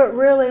you do it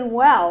really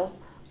well,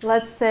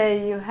 let's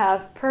say you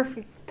have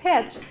perfect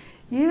pitch,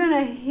 you're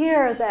going to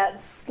hear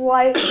that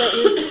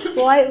you're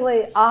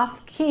slightly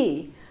off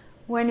key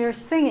when you're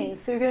singing.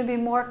 So you're going to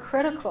be more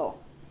critical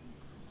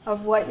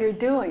of what you're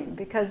doing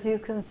because you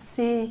can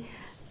see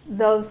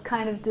those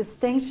kind of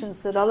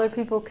distinctions that other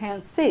people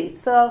can't see.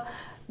 So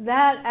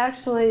that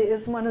actually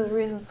is one of the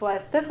reasons why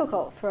it's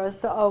difficult for us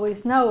to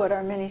always know what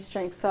our mini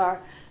strengths are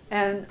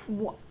and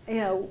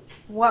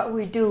what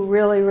we do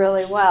really,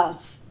 really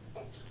well.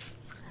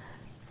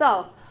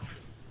 So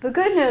the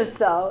good news,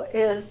 though,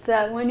 is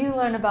that when you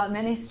learn about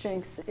mini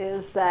strengths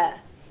is that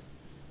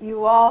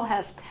you all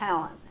have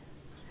talent.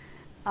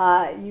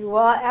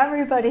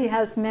 Everybody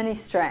has many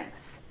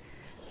strengths.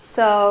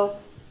 So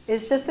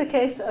it's just a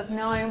case of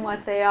knowing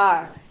what they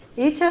are.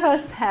 Each of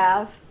us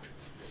have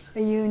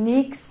a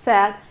unique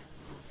set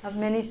of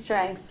many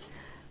strengths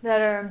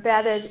that are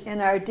embedded in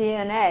our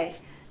DNA.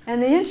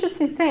 And the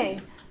interesting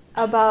thing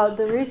about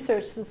the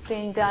research that's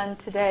being done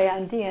today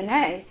on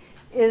DNA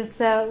is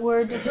that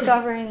we're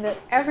discovering that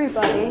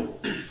everybody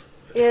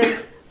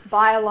is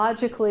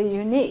biologically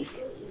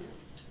unique.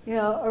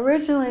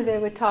 Originally they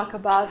would talk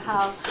about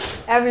how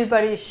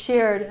everybody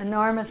shared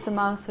enormous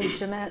amounts of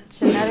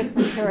genetic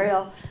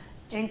material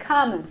in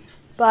common.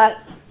 But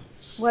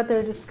what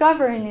they're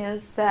discovering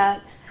is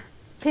that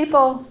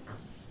people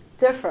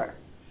differ,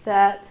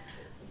 that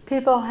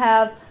people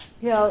have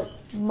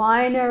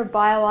minor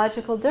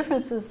biological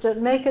differences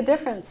that make a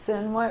difference.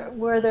 And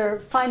where they're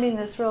finding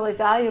this really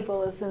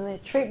valuable is in the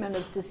treatment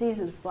of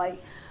diseases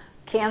like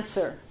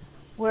cancer,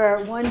 where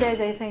one day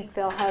they think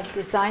they'll have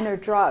designer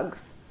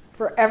drugs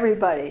for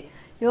everybody.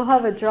 You'll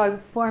have a drug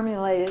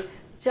formulated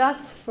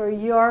just for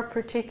your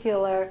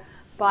particular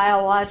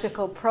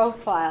biological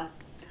profile.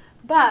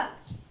 But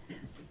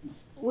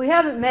we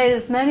haven't made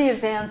as many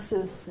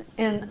advances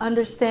in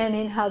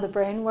understanding how the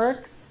brain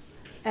works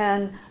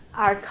and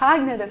our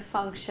cognitive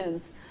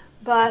functions.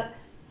 But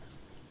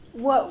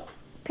what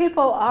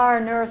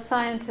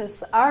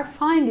neuroscientists are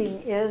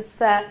finding is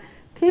that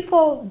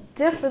people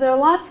differ. There are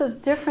lots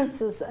of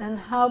differences in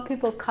how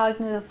people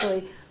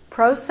cognitively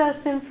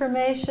process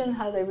information,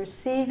 how they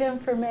receive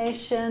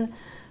information.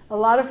 A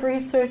lot of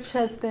research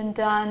has been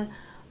done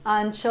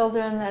on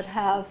children that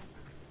have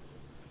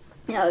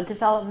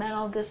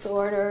developmental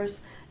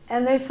disorders,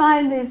 and they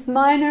find these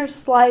minor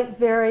slight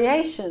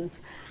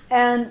variations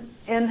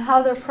in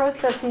how they're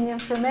processing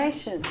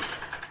information.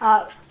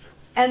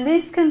 And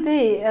these can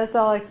be, as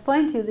I'll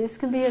explain to you, these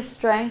can be a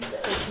strength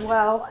as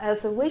well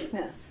as a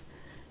weakness.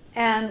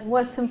 And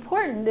what's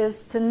important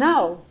is to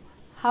know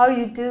how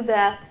you do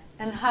that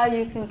and how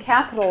you can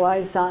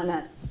capitalize on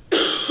it.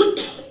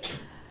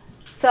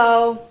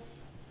 So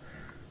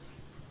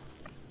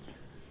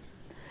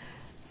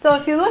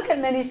if you look at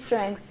many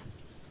strengths,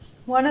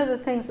 one of the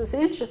things that's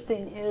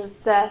interesting is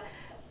that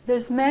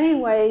there's many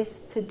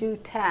ways to do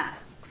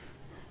tasks.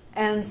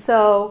 And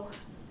so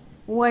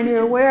when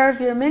you're aware of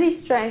your many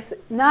strengths,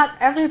 not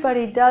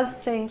everybody does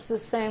things the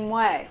same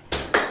way.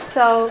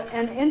 So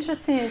an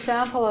interesting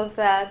example of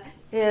that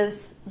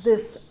is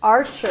this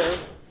archer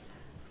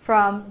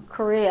from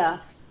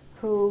Korea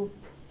who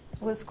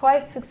was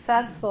quite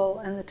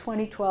successful in the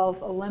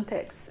 2012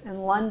 Olympics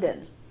in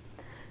London.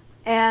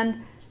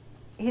 And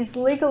he's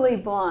legally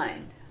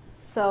blind.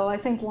 So I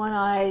think one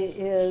eye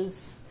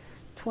is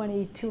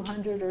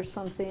 2200 or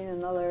something,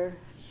 another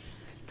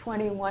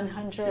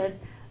 2100.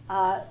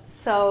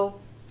 So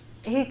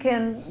he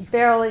can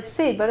barely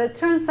see. But it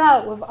turns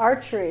out with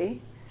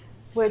archery,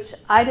 which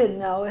I didn't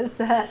know, is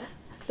that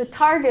the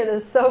target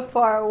is so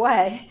far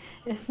away,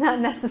 it's not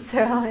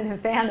necessarily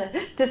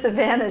an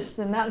disadvantage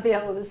to not be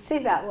able to see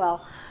that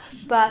well.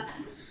 But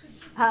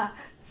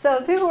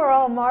so people were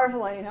all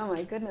marveling, oh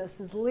my goodness,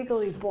 he's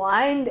legally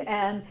blind,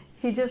 and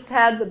he just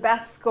had the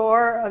best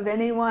score of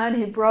anyone.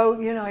 He broke,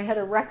 he had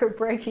a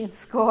record-breaking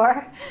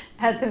score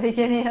at the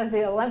beginning of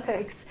the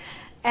Olympics.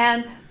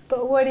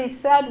 But what he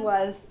said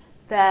was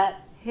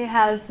that he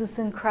has this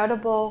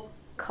incredible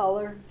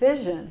color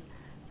vision.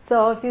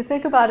 So if you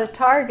think about a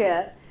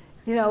target,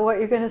 what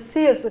you're going to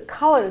see is the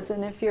colors,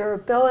 and if your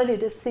ability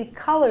to see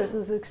colors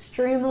is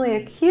extremely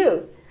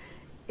acute,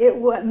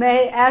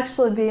 may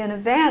actually be an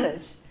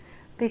advantage,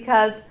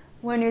 because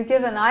when you're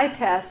given eye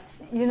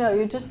tests,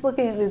 you're just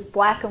looking at these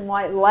black and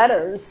white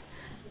letters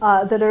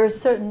that are a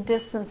certain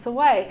distance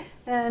away,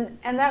 and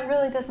that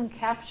really doesn't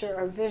capture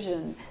our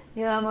vision.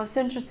 The most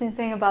interesting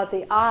thing about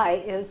the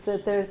eye is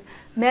that there's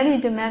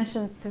many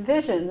dimensions to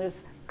vision.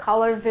 There's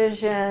color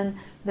vision,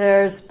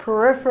 there's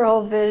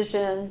peripheral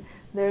vision,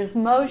 there's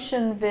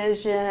motion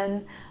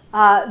vision,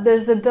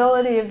 there's the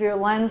ability of your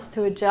lens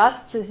to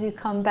adjust as you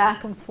come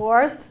back and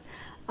forth.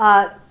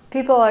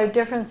 People are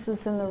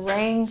differences in the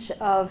range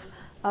of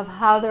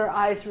how their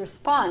eyes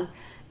respond.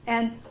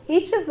 And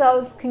each of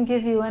those can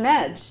give you an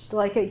edge,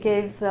 like it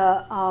gave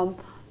the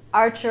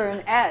archer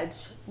an edge,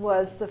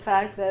 was the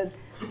fact that,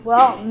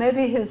 well,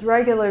 maybe his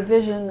regular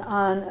vision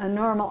on a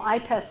normal eye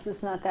test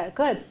is not that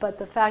good, but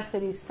the fact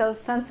that he's so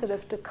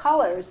sensitive to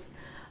colors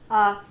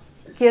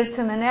gives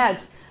him an edge.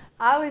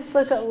 I always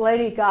look at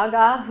Lady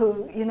Gaga,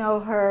 who,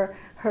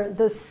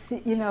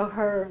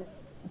 her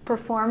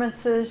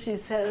performances, she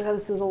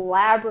has these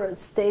elaborate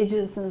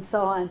stages and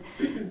so on,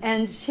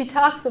 and she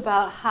talks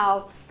about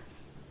how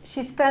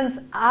she spends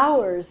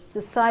hours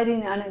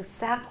deciding on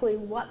exactly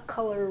what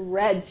color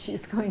red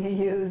she's going to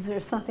use or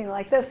something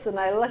like this. And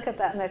I look at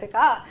that and I think,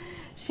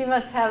 she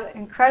must have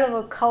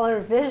incredible color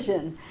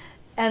vision.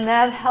 And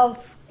that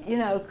helps,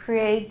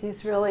 create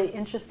these really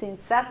interesting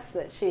sets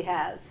that she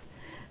has,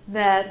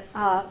 that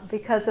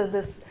because of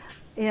this,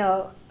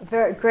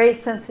 very great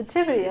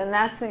sensitivity. And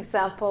that's an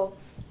example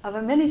of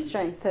a mini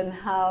strength and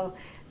how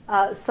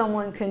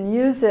someone can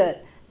use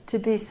it to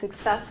be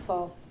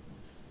successful.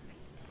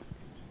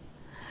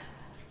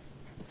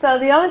 So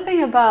the other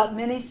thing about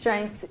mini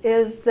strengths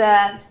is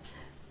that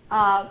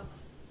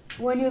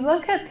when you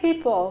look at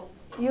people,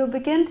 you'll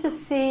begin to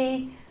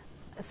see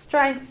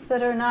strengths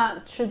that are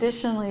not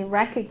traditionally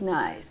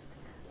recognized.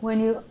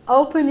 When you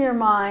open your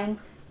mind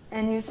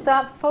and you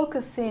stop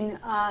focusing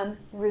on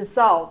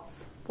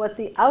results, what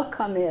the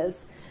outcome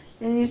is,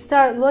 and you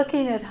start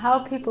looking at how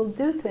people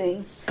do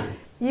things,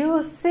 you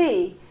will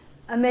see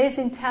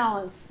amazing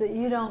talents that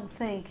you don't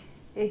think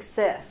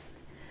exist.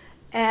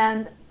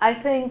 And I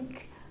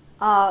think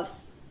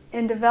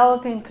in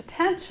developing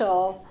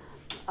potential,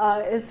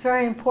 it's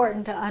very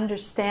important to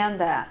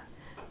understand that.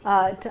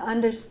 To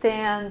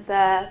understand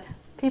that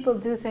people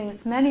do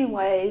things many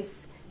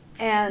ways,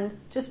 and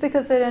just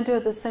because they don't do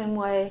it the same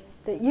way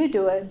that you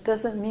do it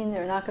doesn't mean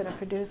they're not going to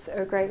produce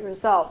a great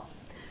result.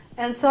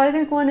 And so I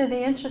think one of the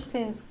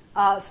interesting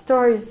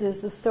stories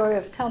is the story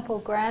of Temple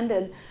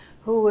Grandin,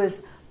 who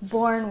was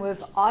born with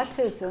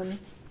autism,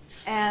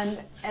 and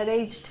at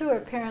age 2 her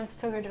parents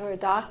took her to her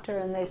doctor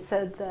and they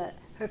said that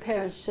her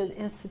parents should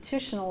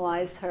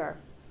institutionalize her.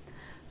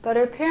 But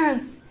her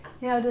parents,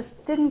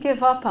 just didn't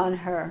give up on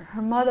her.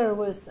 Her mother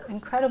was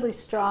incredibly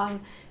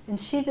strong, and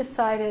she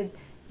decided,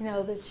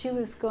 that she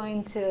was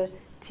going to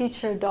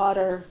teach her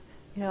daughter,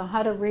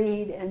 how to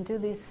read and do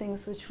these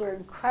things which were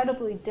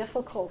incredibly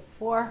difficult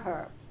for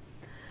her.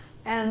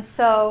 And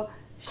so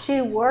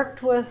she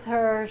worked with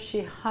her,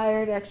 she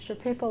hired extra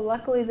people.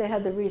 Luckily they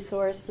had the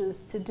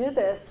resources to do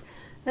this.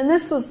 And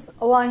this was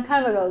a long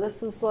time ago.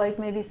 This was like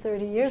maybe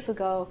 30 years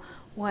ago,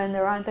 when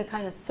there aren't the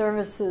kind of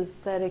services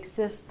that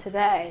exist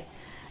today.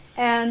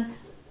 And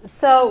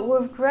so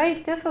with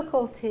great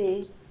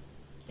difficulty,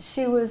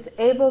 she was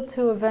able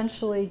to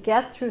eventually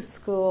get through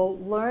school,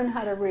 learn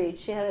how to read.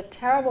 She had a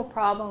terrible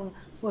problem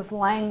with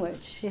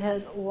language. She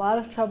had a lot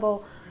of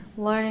trouble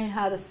learning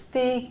how to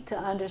speak, to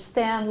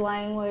understand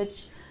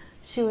language.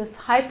 She was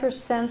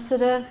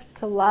hypersensitive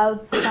to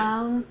loud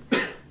sounds,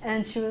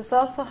 and she was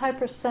also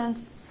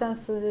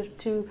hypersensitive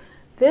to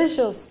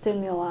visual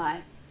stimuli.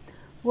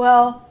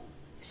 Well,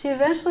 she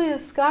eventually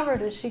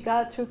discovered as she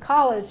got through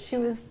college, she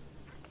was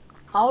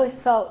always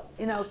felt,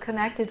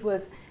 connected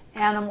with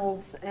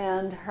animals,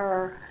 and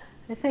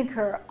I think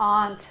her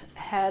aunt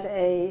had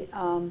a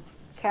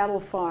cattle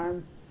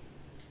farm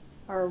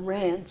or a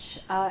ranch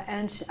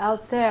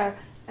out there.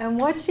 And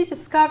what she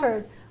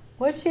discovered,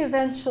 what she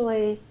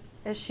eventually,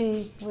 as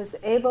she was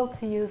able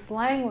to use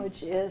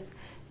language, is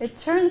it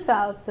turns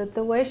out that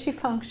the way she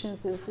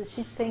functions is that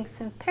she thinks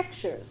in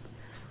pictures.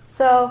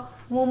 So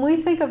when we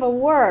think of a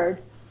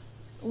word,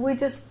 we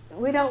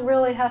don't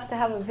really have to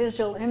have a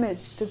visual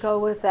image to go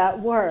with that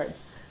word.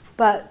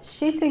 But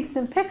she thinks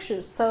in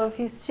pictures. So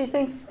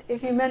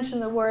if you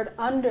mention the word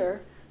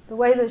under, the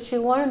way that she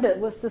learned it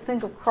was to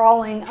think of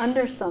crawling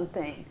under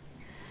something.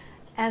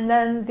 And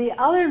then the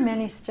other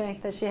mini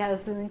strength that she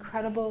has is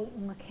incredible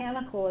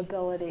mechanical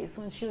abilities.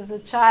 When she was a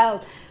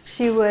child,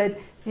 she would,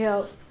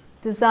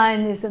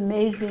 design these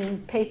amazing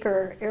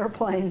paper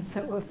airplanes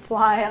that would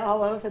fly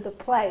all over the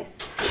place.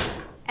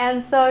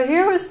 And so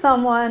here was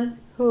someone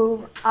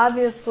who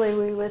obviously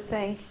we would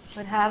think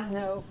would have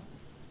no,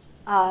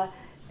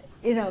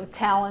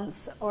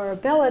 talents or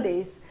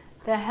abilities,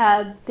 that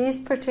had these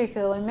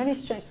particular mini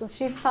strengths. So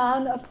she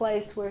found a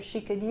place where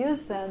she could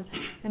use them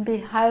and be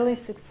highly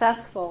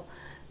successful.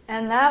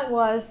 And that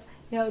was,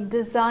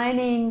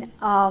 designing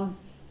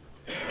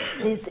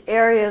these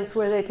areas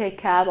where they take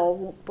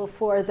cattle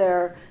before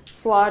they're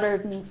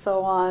slaughtered and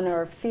so on,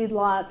 or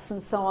feedlots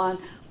and so on,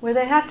 where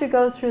they have to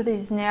go through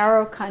these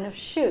narrow kind of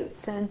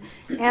chutes. And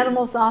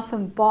animals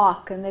often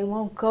balk and they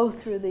won't go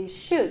through these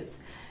chutes.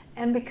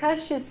 And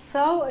because she's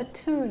so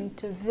attuned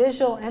to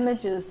visual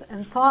images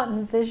and thought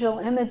in visual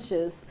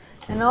images,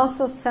 and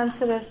also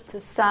sensitive to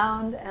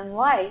sound and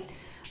light,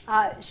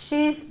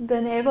 she's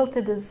been able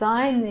to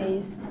design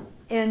these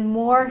in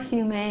more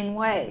humane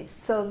ways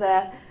so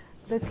that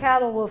the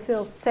cattle will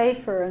feel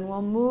safer and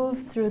will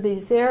move through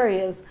these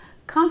areas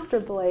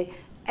comfortably.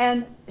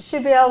 And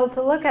she'll be able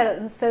to look at it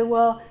and say,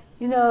 well,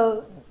 you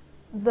know,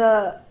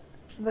 the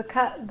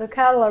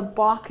cattle are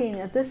balking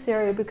at this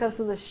area because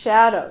of the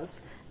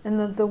shadows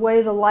and the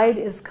way the light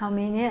is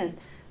coming in.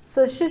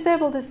 So she's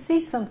able to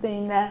see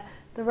something that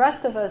the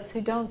rest of us who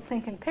don't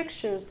think in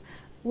pictures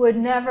would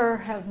never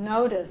have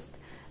noticed.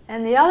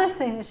 And the other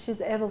thing that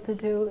she's able to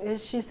do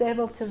is she's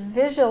able to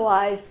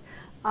visualize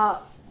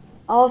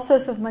all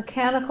sorts of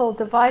mechanical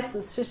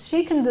devices. So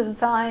she can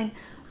design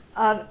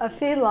a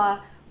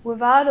feedlot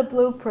without a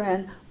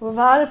blueprint,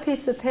 without a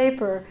piece of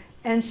paper,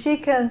 and she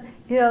can,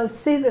 you know,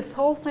 see this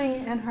whole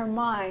thing in her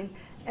mind,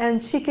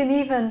 and she can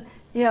even,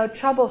 you know,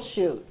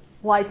 troubleshoot,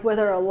 like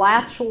whether a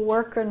latch will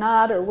work or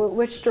not, or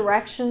which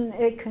direction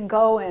it can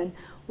go in,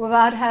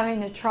 without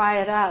having to try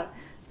it out.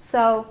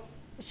 So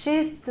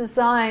she's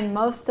designed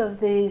most of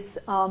these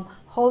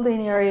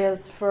holding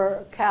areas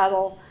for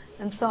cattle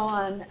and so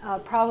on,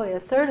 probably a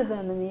third of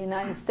them in the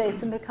United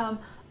States, and become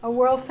a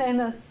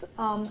world-famous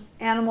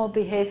animal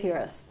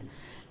behaviorist.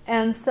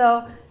 And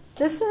so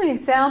this is an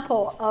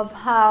example of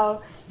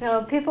how, you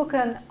know, people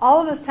can,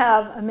 all of us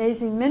have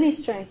amazing mini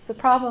strengths. The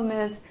problem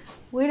is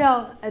we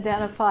don't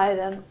identify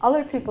them.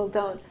 Other people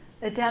don't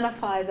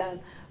identify them.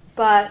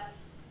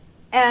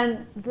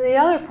 And the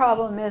other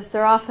problem is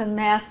they're often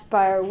masked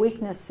by our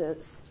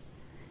weaknesses.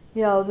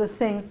 You know, the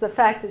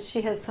fact that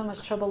she has so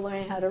much trouble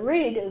learning how to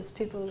read is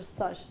people just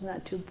thought she's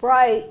not too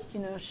bright, you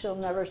know, she'll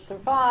never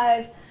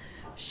survive.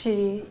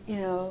 She, you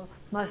know,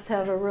 must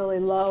have a really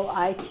low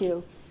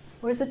IQ.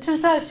 Whereas it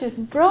turns out she's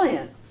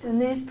brilliant in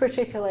these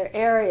particular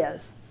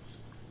areas.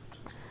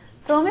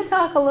 So let me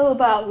talk a little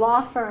about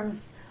law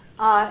firms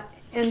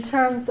in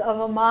terms of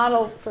a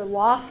model for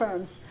law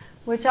firms,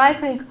 which I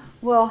think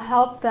will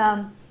help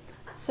them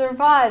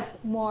survive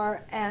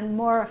more and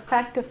more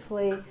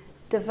effectively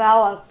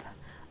develop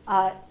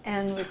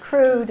and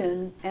recruit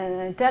and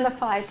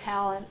identify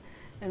talent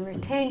and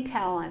retain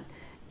talent.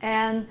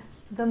 And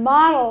the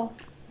model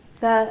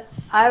that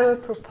I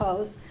would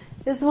propose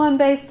is one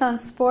based on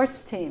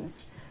sports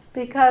teams.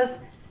 Because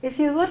if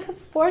you look at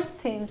sports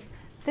teams,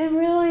 they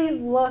really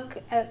look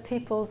at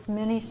people's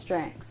mini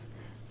strengths.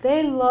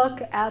 They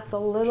look at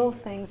the little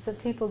things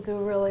that people do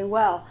really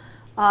well.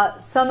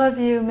 Some of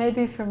you may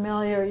be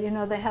familiar, you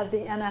know, they have the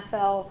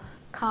NFL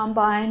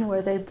Combine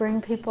where they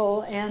bring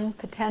people in,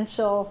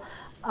 potential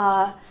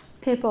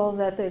people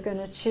that they're going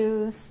to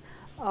choose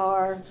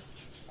or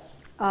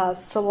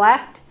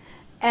select,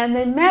 and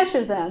they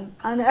measure them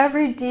on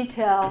every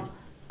detail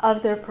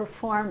of their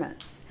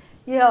performance.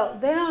 You know,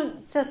 they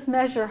don't just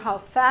measure how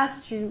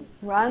fast you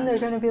run, they're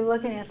going to be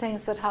looking at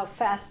things like how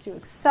fast you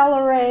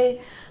accelerate,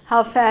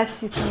 how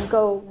fast you can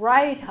go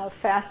right, how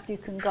fast you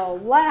can go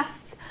left.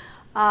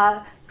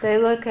 They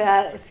look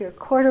at, if you're a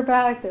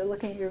quarterback, they're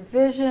looking at your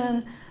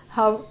vision,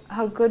 how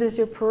good is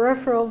your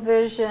peripheral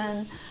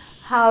vision,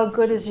 how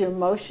good is your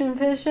motion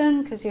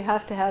vision, because you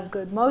have to have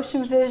good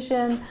motion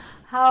vision,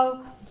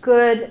 how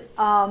good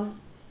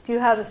do you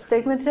have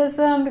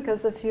astigmatism,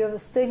 because if you have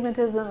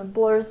astigmatism it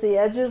blurs the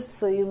edges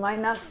so you might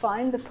not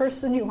find the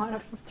person you want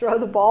to throw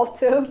the ball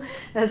to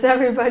as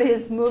everybody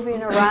is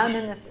moving around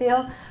in the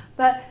field.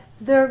 But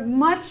they're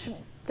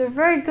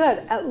very good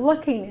at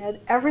looking at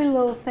every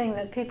little thing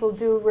that people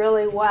do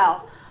really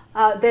well.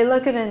 They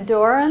look at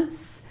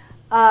endurance.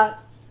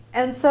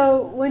 And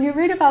so when you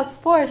read about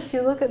sports,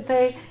 you look at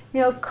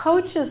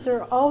coaches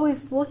are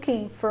always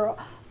looking for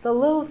the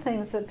little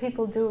things that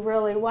people do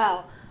really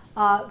well.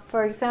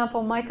 For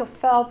example, Michael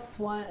Phelps,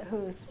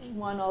 who's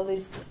won all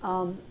these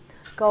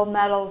gold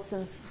medals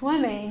in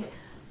swimming,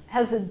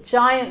 has a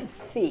giant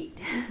feet.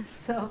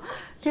 So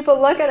people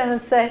look at him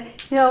and say,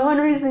 you know, one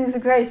reason he's a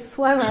great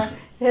swimmer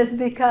is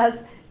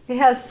because he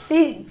has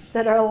feet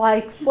that are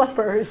like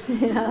flippers,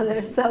 you know,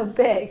 they're so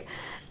big.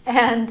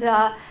 And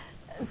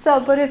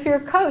but if you're a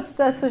coach,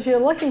 that's what you're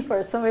looking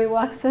for. Somebody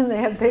walks in, they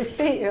have big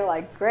feet, you're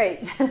like, great,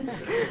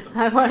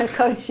 I want to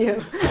coach you.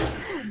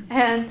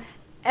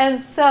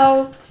 And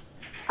so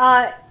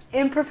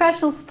in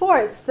professional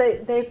sports,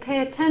 they pay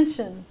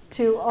attention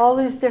to all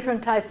these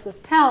different types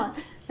of talent.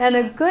 And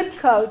a good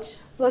coach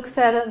looks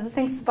at it and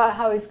thinks about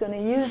how he's going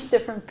to use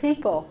different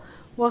people,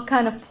 what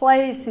kind of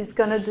plays he's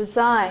going to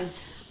design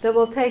that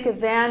will take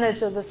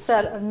advantage of the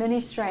set of mini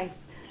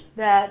strengths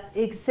that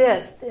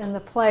exist in the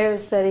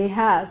players that he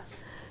has.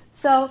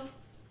 So,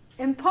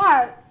 in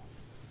part,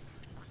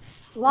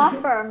 law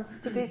firms,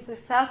 to be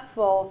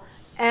successful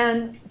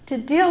and to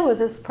deal with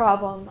this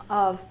problem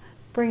of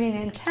bringing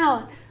in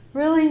talent,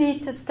 really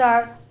need to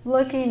start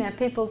looking at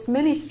people's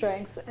mini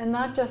strengths and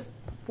not just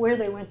where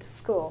they went to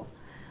school.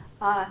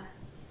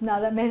 Now,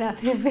 that may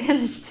not be an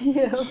advantage to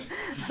you,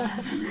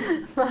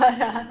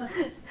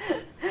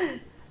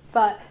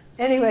 but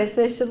anyways,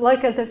 they should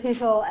look at the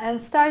people and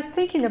start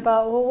thinking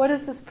about, well, what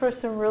does this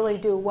person really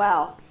do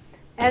well?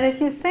 And if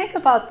you think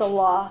about the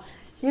law,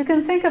 you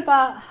can think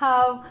about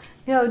how,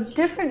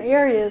 different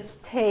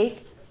areas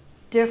take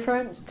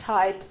different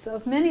types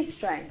of mini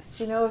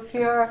strengths. If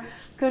you're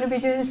going to be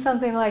doing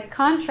something like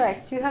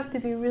contracts, you have to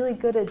be really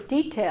good at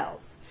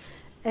details.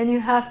 And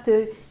you have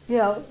to,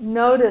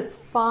 notice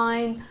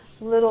fine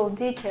little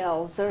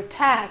details, or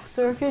tax.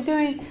 Or if you're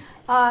doing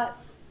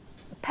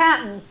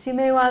patents, you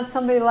may want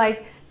somebody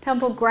like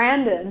Temple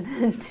Grandin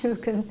who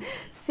can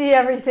see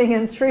everything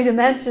in 3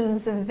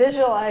 dimensions and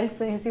visualize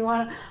things. You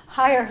want to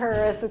hire her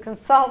as a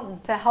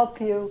consultant to help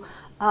you,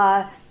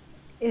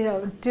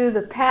 do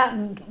the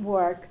patent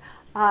work.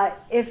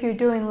 If you're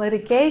doing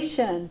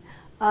litigation,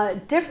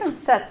 different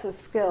sets of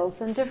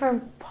skills, and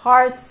different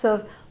parts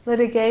of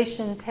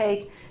litigation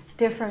take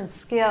different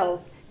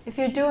skills. If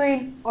you're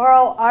doing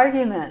oral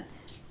argument,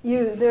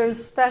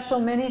 there's special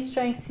mini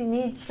strengths you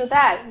need for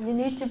that. You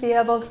need to be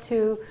able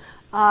to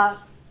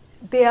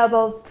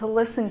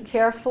listen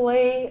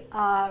carefully,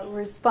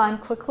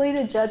 respond quickly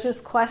to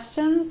judges'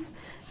 questions,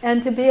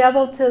 and to be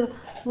able to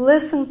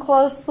listen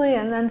closely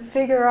and then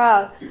figure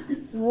out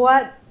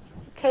what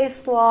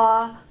case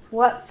law,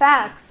 what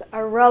facts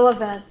are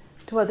relevant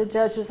to what the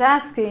judge is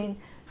asking,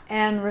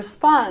 and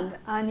respond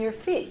on your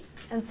feet.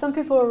 And some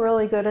people are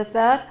really good at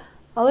that.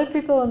 Other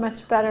people are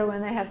much better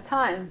when they have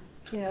time,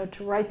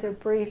 to write their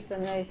brief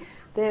and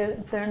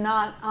they're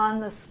not on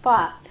the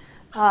spot.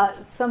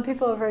 Some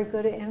people are very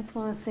good at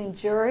influencing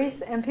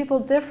juries, and people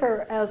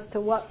differ as to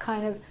what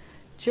kind of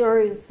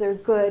juries they're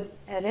good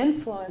at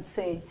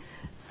influencing.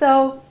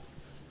 So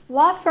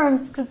law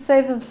firms could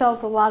save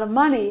themselves a lot of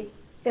money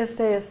if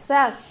they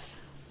assessed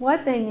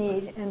what they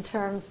need in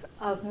terms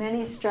of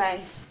mini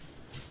strengths.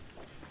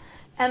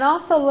 And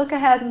also look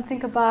ahead and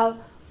think about,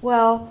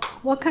 well,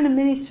 what kind of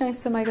mini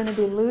strengths am I going to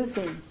be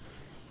losing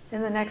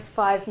in the next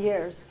 5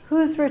 years?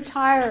 Who's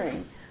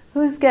retiring?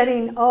 Who's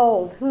getting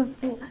old?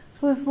 Who's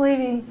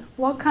leaving?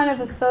 What kind of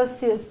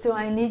associates do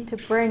I need to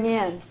bring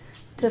in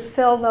to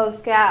fill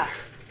those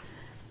gaps?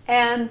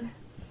 And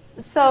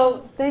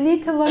so they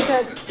need to look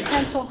at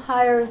potential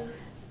hires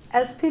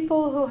as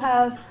people who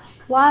have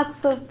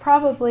lots of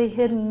probably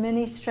hidden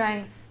mini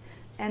strengths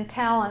and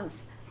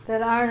talents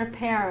that aren't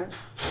apparent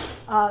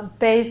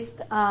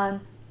based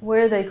on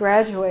where they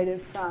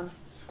graduated from.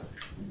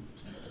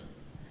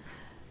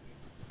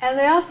 And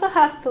they also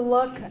have to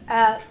look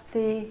at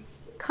the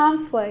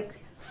conflict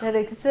that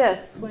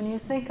exists when you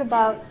think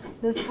about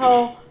this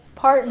whole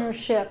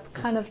partnership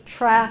kind of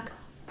track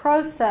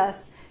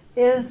process,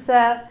 is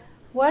that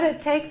what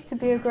it takes to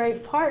be a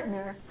great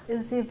partner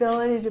is the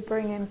ability to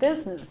bring in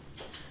business.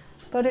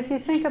 But if you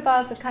think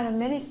about the kind of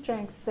mini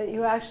strengths that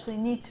you actually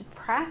need to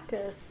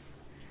practice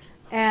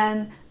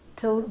and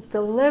to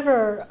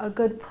deliver a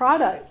good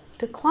product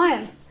to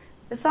clients,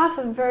 it's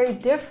often very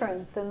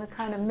different than the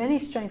kind of mini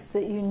strengths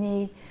that you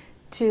need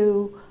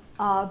to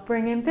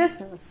bring in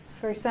business.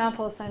 For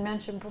example, as I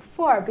mentioned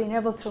before, being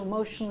able to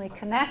emotionally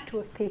connect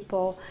with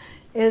people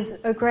is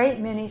a great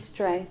mini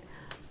strength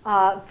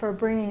for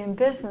bringing in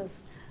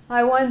business.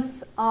 I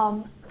once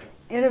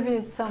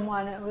interviewed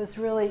someone, it was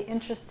really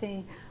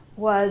interesting,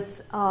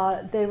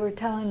 they were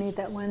telling me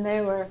that when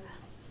they were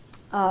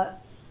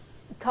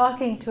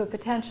talking to a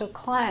potential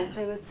client,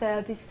 they would say,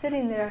 I'd be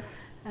sitting there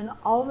and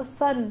all of a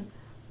sudden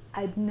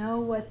I'd know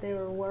what they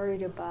were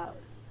worried about.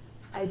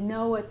 I'd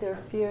know what their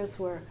fears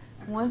were.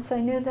 Once I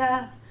knew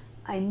that,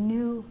 I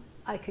knew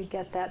I could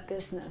get that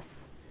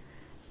business.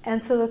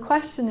 And so the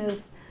question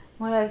is,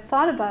 when I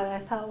thought about it, I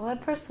thought, well,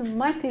 that person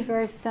might be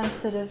very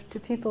sensitive to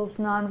people's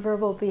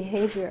nonverbal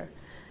behavior.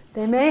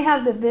 They may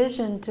have the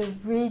vision to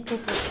read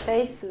people's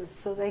faces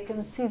so they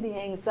can see the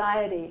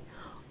anxiety,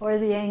 or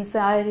the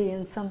anxiety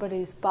in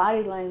somebody's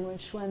body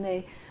language when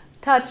they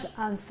touch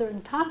on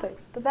certain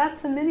topics. But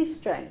that's a mini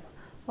strength.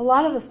 A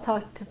lot of us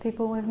talk to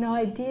people and we have no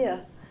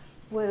idea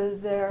whether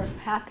they're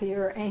happy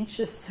or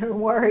anxious or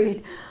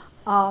worried.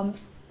 But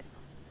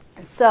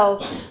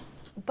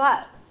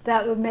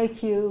that would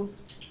make you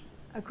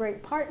a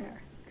great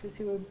partner, because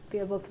you would be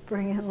able to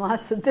bring in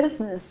lots of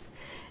business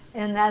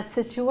in that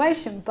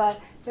situation.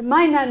 But it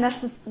might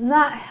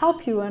not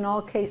help you in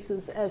all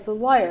cases as a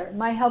lawyer. It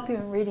might help you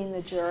in reading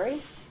the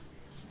jury,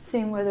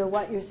 seeing whether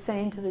what you're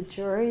saying to the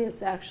jury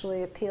is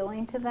actually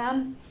appealing to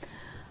them.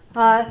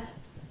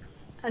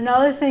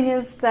 Another thing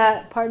is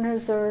that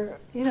partners are,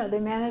 they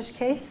manage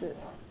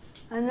cases.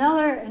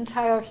 Another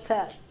entire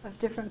set of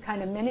different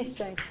kind of mini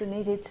strengths are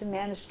needed to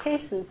manage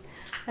cases.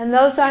 And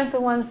those aren't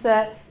the ones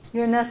that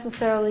you're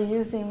necessarily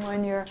using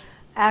when you're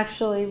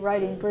actually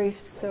writing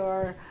briefs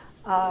or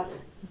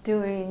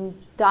doing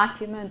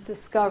document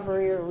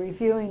discovery or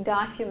reviewing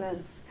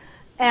documents.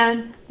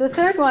 And the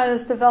third one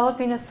is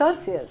developing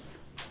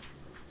associates.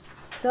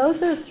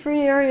 Those are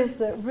 3 areas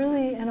that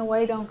really, in a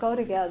way, don't go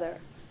together.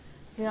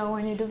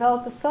 When you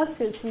develop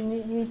associates, you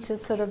need to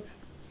sort of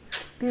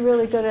be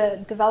really good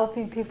at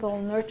developing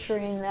people,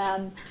 nurturing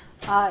them,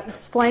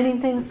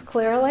 explaining things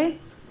clearly.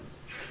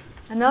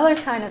 Another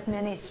kind of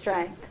mini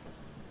strength.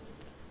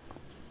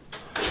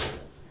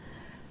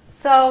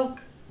 So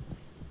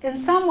in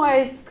some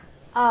ways,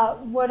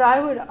 what I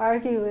would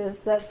argue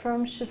is that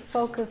firms should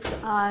focus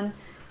on,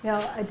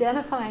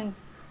 identifying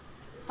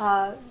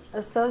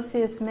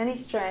associates' many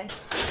strengths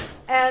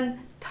and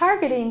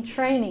targeting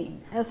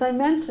training. As I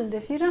mentioned,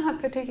 if you don't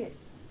have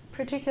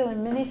particular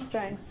mini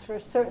strengths for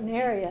a certain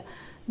area,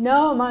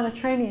 no amount of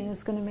training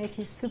is going to make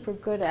you super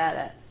good at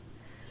it.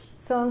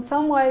 So in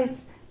some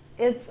ways,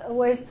 it's a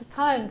waste of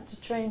time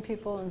to train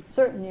people in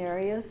certain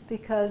areas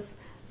because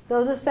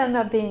they'll just end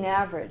up being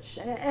average.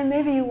 And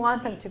maybe you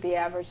want them to be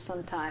average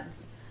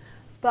sometimes.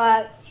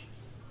 But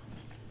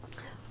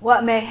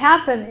what may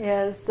happen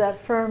is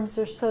that firms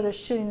are sort of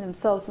shooting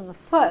themselves in the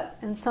foot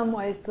in some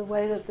ways the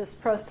way that this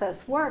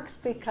process works,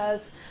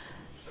 because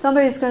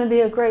somebody's going to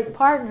be a great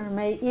partner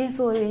may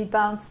easily be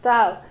bounced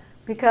out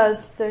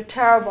because they're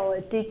terrible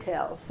at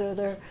details, or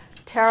they're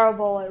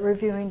terrible at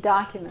reviewing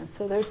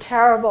documents, or they're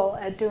terrible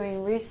at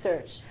doing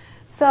research.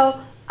 So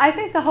I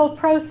think the whole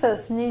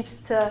process needs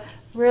to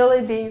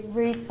really be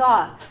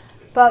rethought.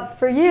 But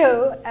for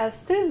you, as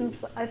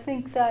students, I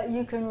think that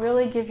you can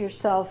really give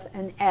yourself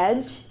an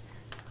edge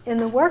in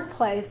the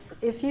workplace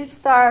if you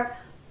start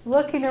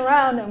looking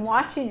around and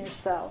watching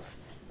yourself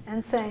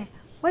and saying,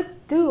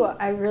 what do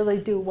I really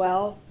do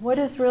well? What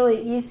is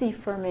really easy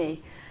for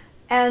me?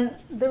 And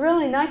the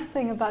really nice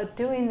thing about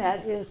doing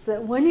that is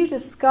that when you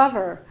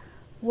discover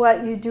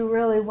what you do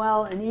really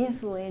well and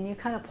easily, and you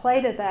kind of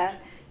play to that,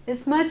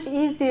 it's much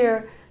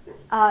easier.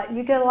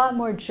 You get a lot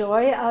more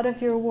joy out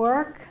of your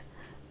work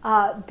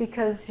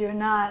because you're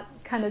not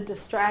kind of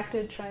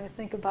distracted trying to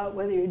think about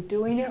whether you're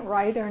doing it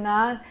right or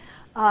not.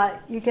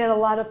 You get a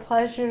lot of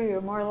pleasure.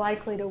 You're more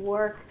likely to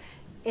work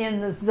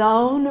in the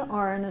zone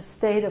or in a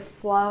state of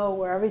flow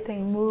where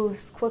everything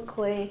moves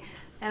quickly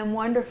and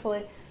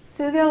wonderfully.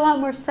 So you get a lot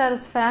more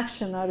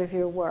satisfaction out of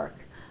your work.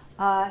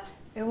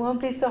 It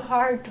won't be so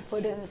hard to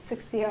put in a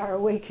 60-hour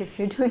week if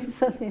you're doing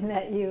something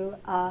that you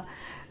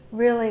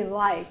really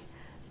like.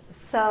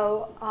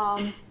 So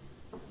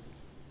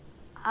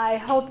I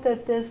hope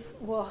that this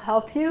will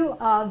help you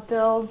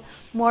build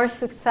more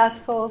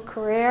successful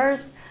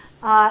careers.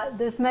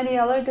 There's many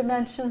other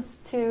dimensions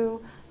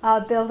to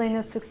building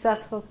a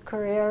successful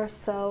career,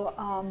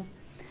 so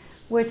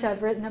which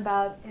I've written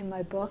about in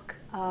my book,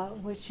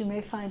 which you may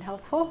find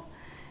helpful.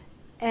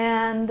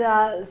 And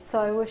so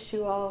I wish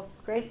you all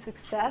great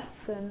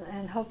success,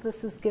 and hope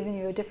this has given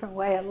you a different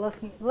way of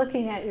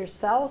looking at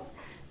yourselves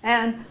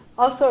and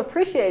also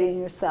appreciating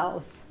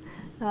yourselves,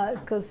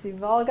 because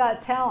you've all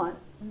got talent.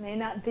 It may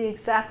not be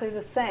exactly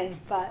the same,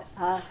 but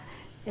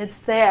it's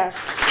there.